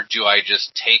 Or do I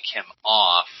just take him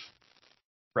off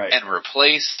and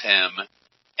replace him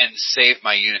and save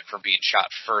my unit from being shot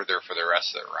further for the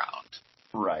rest of the round?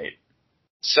 Right.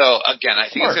 So, again, I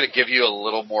think it's going to give you a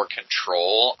little more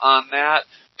control on that.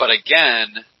 But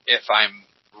again, if I'm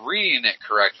reading it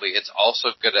correctly, it's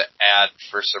also going to add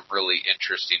for some really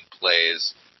interesting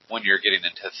plays when you're getting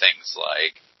into things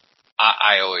like,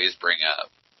 I always bring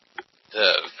up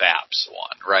the VAPS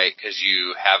one, right? Because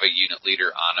you have a unit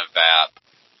leader on a VAP.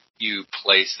 You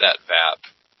place that VAP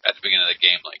at the beginning of the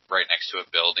game, like right next to a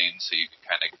building, so you can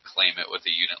kind of claim it with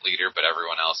the unit leader, but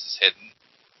everyone else is hidden.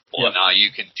 Well, now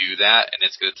you can do that, and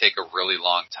it's going to take a really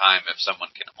long time if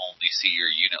someone can only see your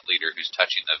unit leader who's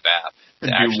touching the VAP.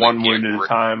 And do one wound at a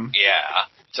time. Yeah,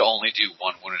 to only do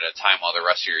one wound at a time while the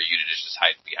rest of your unit is just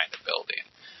hiding behind the building.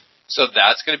 So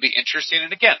that's going to be interesting,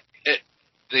 and again,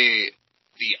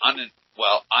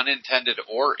 unintended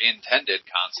or intended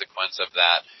consequence of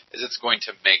that is it's going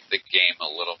to make the game a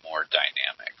little more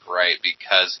dynamic, right?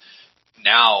 Because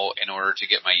now, in order to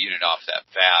get my unit off that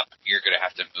VAP, you're going to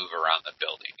have to move around the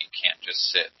building. You can't just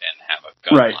sit and have a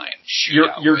gun line shoot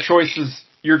out your choices.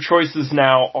 Your choices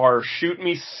now are shoot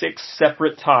me 6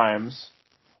 separate times,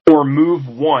 or move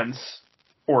once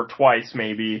or twice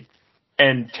maybe,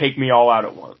 and take me all out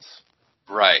at once.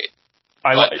 Right.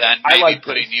 But then maybe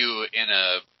putting you in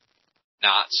a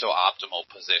not so optimal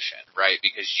position, right?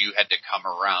 Because you had to come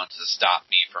around to stop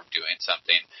me from doing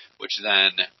something, which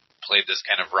then played this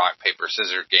kind of rock, paper,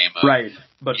 scissors game of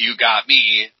but you got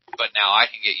me, but now I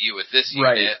can get you with this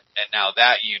unit, and now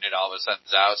that unit all of a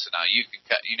sudden's out, so now you can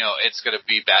cut, it's going to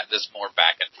be this more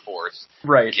back and forth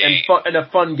game. And a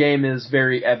fun game is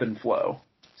very ebb and flow.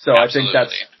 So Absolutely.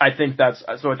 I think that's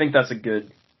a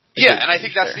good. And I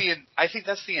think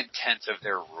that's the intent of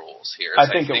their rules here. I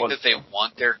think that they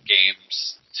want their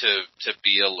games to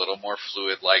be a little more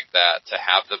fluid like that, to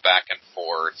have the back and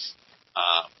forth,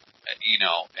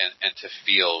 and to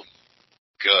feel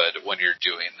good when you're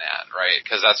doing that, right?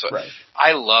 Because that's what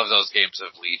I love, those games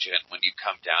of Legion when you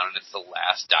come down and it's the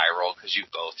last die roll because you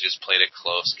both just played a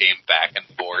close game back and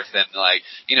forth, and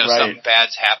something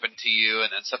bad's happened to you,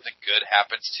 and then something good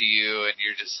happens to you, and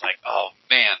you're just like, oh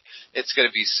man, it's going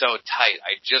to be so tight.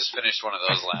 I just finished one of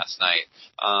those last night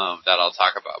that I'll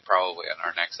talk about probably on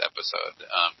our next episode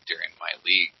during my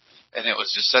league. And it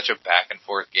was just such a back and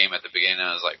forth game at the beginning.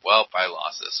 I was like, well, I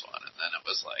lost this one. And then it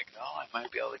was like, oh, I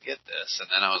might be able to get this.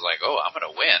 And then I was like, oh, I'm going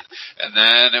to win. And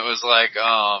then it was like,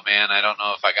 oh man, I don't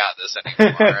know if I got this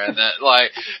anymore. And then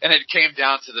and it came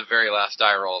down to the very last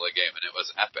die roll of the game, and it was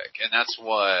epic. And that's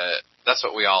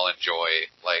what we all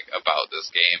enjoy, like, about this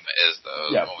game is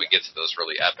those, when we get to those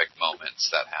really epic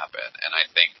moments that happen. And I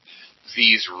think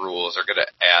these rules are going to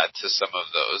add to some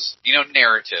of those,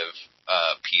 narrative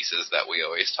pieces that we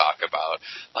always talk about.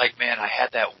 Like, man, I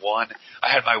had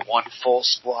my one full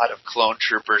squad of clone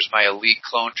troopers. My elite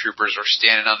clone troopers were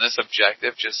standing on this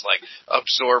objective, just like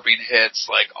absorbing hits,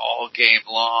 like all game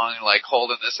long, like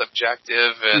holding this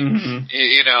objective, and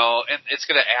and it's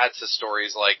going to add to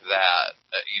stories like that,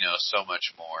 so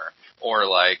much more. Or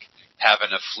like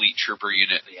having a fleet trooper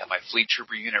unit. Yeah, my fleet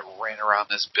trooper unit ran around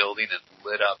this building and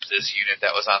lit up this unit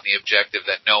that was on the objective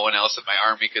that no one else in my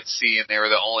army could see, and they were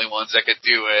the only ones that could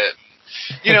do it.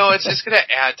 It's just going to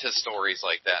add to stories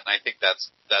like that, and I think that's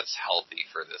healthy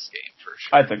for this game for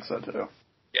sure. I think so too.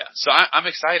 Yeah, so I'm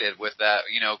excited with that.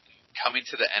 Coming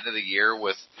to the end of the year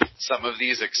with some of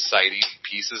these exciting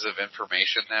pieces of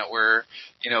information that we're,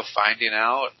 finding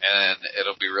out, and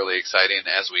it'll be really exciting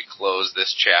as we close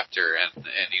this chapter and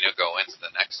go into the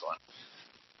next one.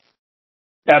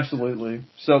 Absolutely.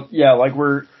 So yeah, like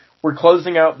we're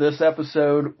closing out this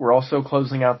episode. We're also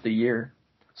closing out the year.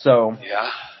 So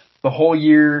the whole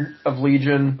year of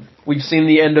Legion. We've seen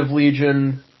the end of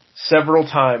Legion several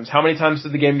times. How many times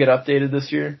did the game get updated this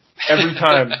year? Every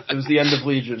time it was the end of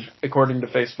Legion, according to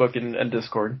Facebook and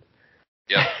Discord.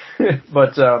 Yeah.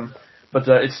 but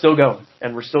it's still going,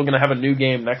 and we're still going to have a new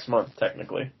game next month,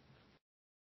 technically.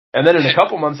 And then in a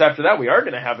couple months after that, we are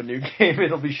going to have a new game.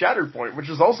 It'll be Shatterpoint, which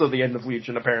is also the end of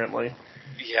Legion, apparently.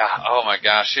 Yeah. Oh my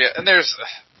gosh. Yeah. And there's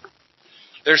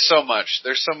so much.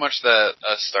 There's so much that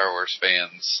us Star Wars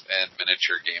fans and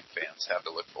miniature game fans have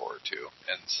to look forward to,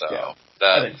 and so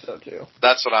I think so too.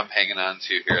 That's what I'm hanging on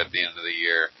to here at the end of the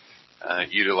year.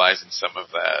 Utilizing some of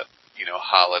that,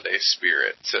 holiday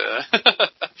spirit to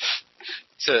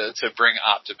bring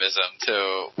optimism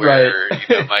to where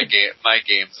my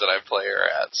games that I play are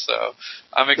at. So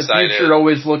I'm excited. The future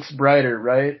always looks brighter,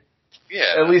 right?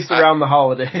 Yeah, at least around the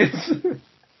holidays.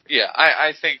 Yeah,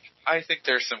 I think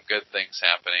there's some good things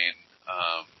happening.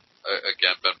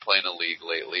 Again, been playing a league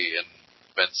lately and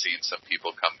been seeing some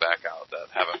people come back out that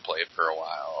haven't played for a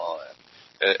while, and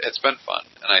it's been fun.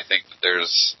 And I think that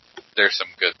there's some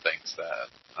good things that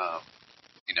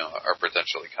are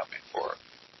potentially coming for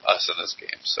us in this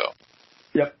game. So,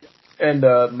 yep, and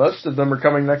most of them are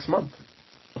coming next month.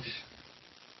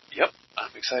 Yep,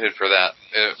 I'm excited for that.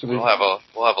 We'll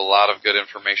have a lot of good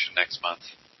information next month.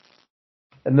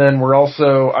 And then we're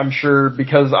also, I'm sure,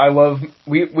 because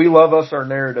we love us our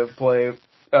narrative play.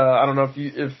 I don't know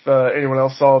if anyone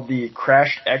else saw the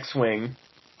Crashed X-Wing.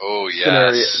 Oh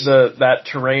yes. Scenario, that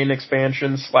terrain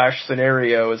expansion /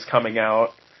 scenario is coming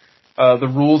out. The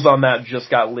rules on that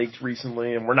just got leaked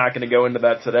recently, and we're not going to go into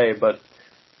that today. But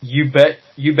you bet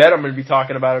I'm going to be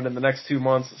talking about it in the next 2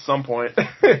 months at some point.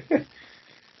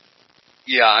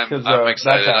 Yeah, I'm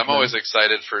excited. I'm always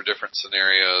excited for different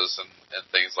scenarios and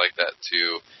things like that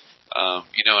too.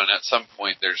 And at some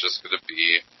point there's just going to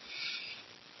be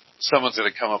someone's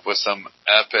going to come up with some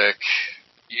epic,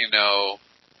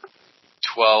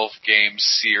 12-game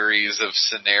series of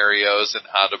scenarios and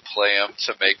how to play them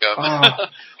to make them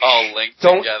all linked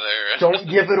together. Don't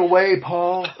give it away,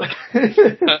 Paul.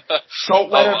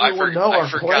 Don't let everyone know our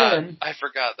plan. I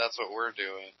forgot that's what we're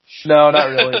doing. No, not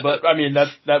really. But I mean,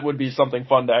 that would be something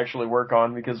fun to actually work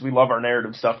on because we love our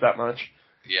narrative stuff that much.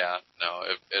 Yeah, no,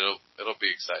 it'll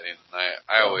be exciting.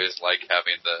 I always like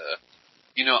having the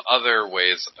other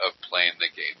ways of playing the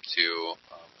game too.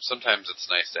 Sometimes it's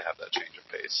nice to have that change of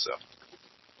pace. So.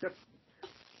 Yep.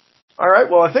 All right.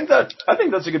 Well, I think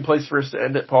that's a good place for us to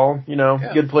end it, Paul.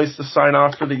 Good place to sign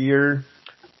off for the year.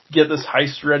 Get this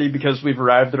heist ready because we've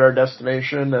arrived at our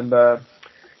destination, and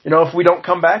if we don't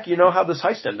come back, how this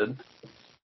heist ended.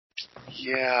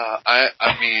 Yeah,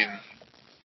 I mean,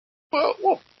 well,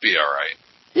 we'll be all right.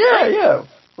 Yeah,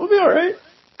 we'll be all right.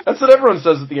 That's what everyone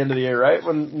says at the end of the year, right?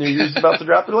 When New Year's is about to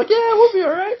drop, they're like, "Yeah, we'll be all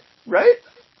right," right?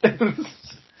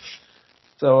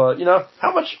 So,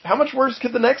 how much worse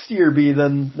could the next year be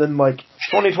than like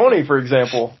 2020, for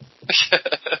example?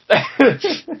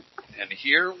 And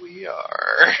here we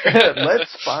are.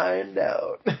 Let's find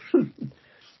out.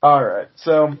 All right.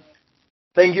 So,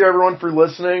 thank you everyone for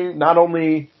listening. Not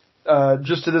only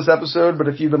just to this episode, but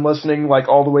if you've been listening like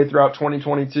all the way throughout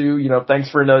 2022, thanks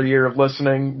for another year of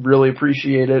listening. Really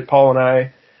appreciate it. Paul and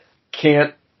I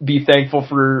can't be thankful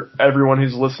for everyone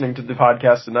who's listening to the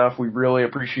podcast enough. We really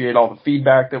appreciate all the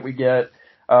feedback that we get.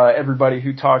 Everybody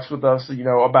who talks with us,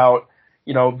 about,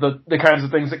 the kinds of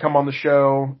things that come on the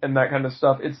show and that kind of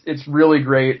stuff. It's really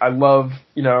great. I love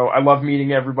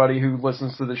meeting everybody who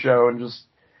listens to the show and just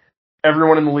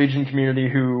everyone in the Legion community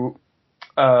who,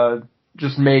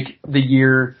 just make the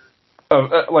year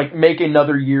of, make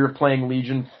another year of playing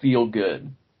Legion feel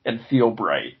good and feel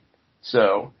bright.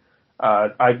 So,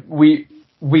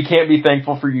 we can't be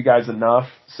thankful for you guys enough.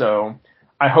 So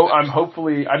we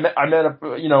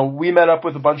met up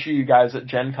with a bunch of you guys at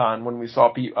Gen Con when we saw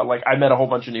people, I met a whole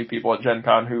bunch of new people at Gen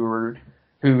Con who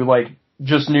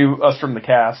just knew us from the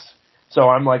cast. So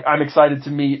I'm excited to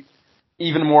meet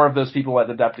even more of those people at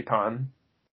Adepticon.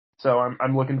 So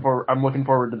I'm looking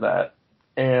forward to that.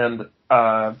 And,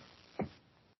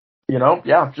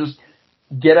 just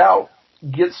get out,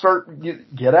 get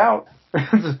out,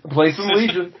 play some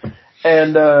Legion.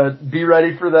 And be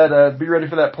ready for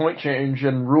that point change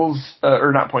and rules,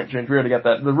 or not point change. We already got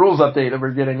that. The rules update that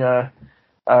we're getting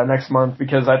next month,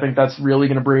 because I think that's really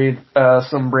going to breathe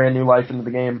some brand new life into the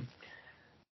game.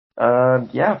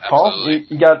 Paul,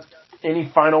 you got any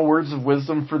final words of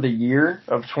wisdom for the year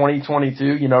of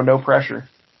 2022? No pressure.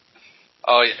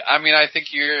 Oh, yeah. I mean, I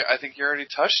think you already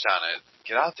touched on it.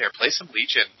 Get out there, play some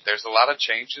Legion. There's a lot of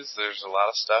changes. There's a lot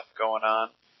of stuff going on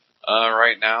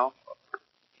right now.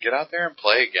 Get out there and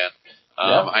play again.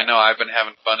 I know I've been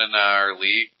having fun in our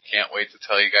league. Can't wait to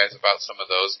tell you guys about some of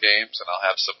those games, and I'll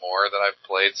have some more that I've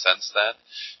played since then.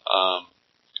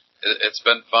 It's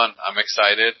been fun. I'm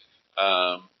excited.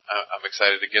 I'm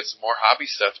excited to get some more hobby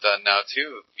stuff done now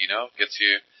too. Get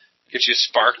you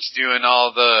sparked doing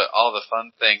all the fun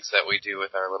things that we do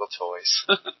with our little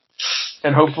toys.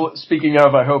 And hopefully, speaking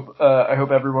of, I hope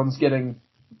everyone's getting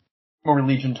more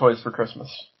Legion toys for Christmas.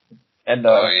 And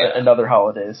other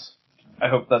holidays. I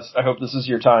hope this is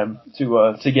your time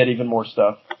to get even more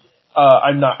stuff.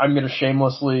 I'm gonna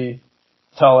shamelessly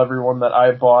tell everyone that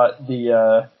I bought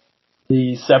the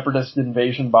Separatist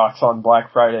Invasion box on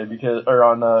Black Friday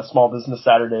on Small Business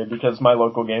Saturday because my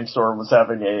local game store was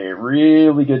having a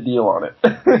really good deal on it.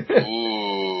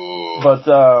 Ooh. But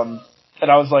and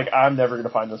I was like, I'm never gonna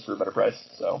find this for a better price.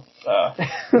 So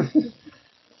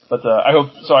But I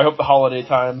hope the holiday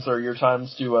times are your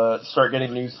times to start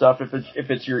getting new stuff. If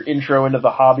it's your intro into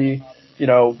the hobby,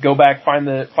 go back, find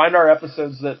our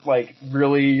episodes that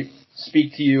really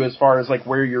speak to you as far as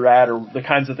where you're at or the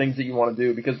kinds of things that you want to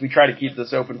do, because we try to keep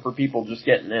this open for people just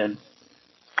getting in.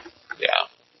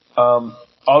 Yeah.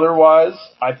 Otherwise,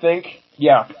 I think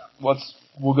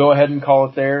we'll go ahead and call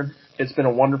it there. It's been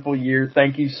a wonderful year.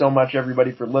 Thank you so much,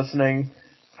 everybody, for listening.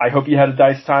 I hope you had a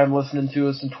nice time listening to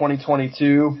us in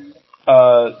 2022.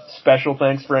 Special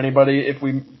thanks for anybody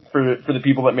for the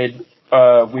people that made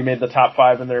we made the top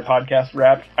 5 in their podcast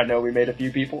Wrapped. I know we made a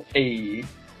few people. Hey,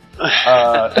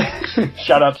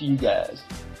 shout out to you guys.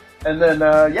 And then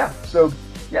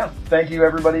thank you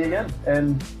everybody again.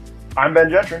 And I'm Ben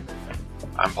Jetron.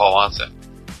 I'm Paul Watson.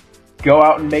 Go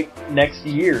out and make next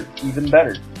year even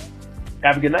better.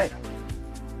 Have a good night.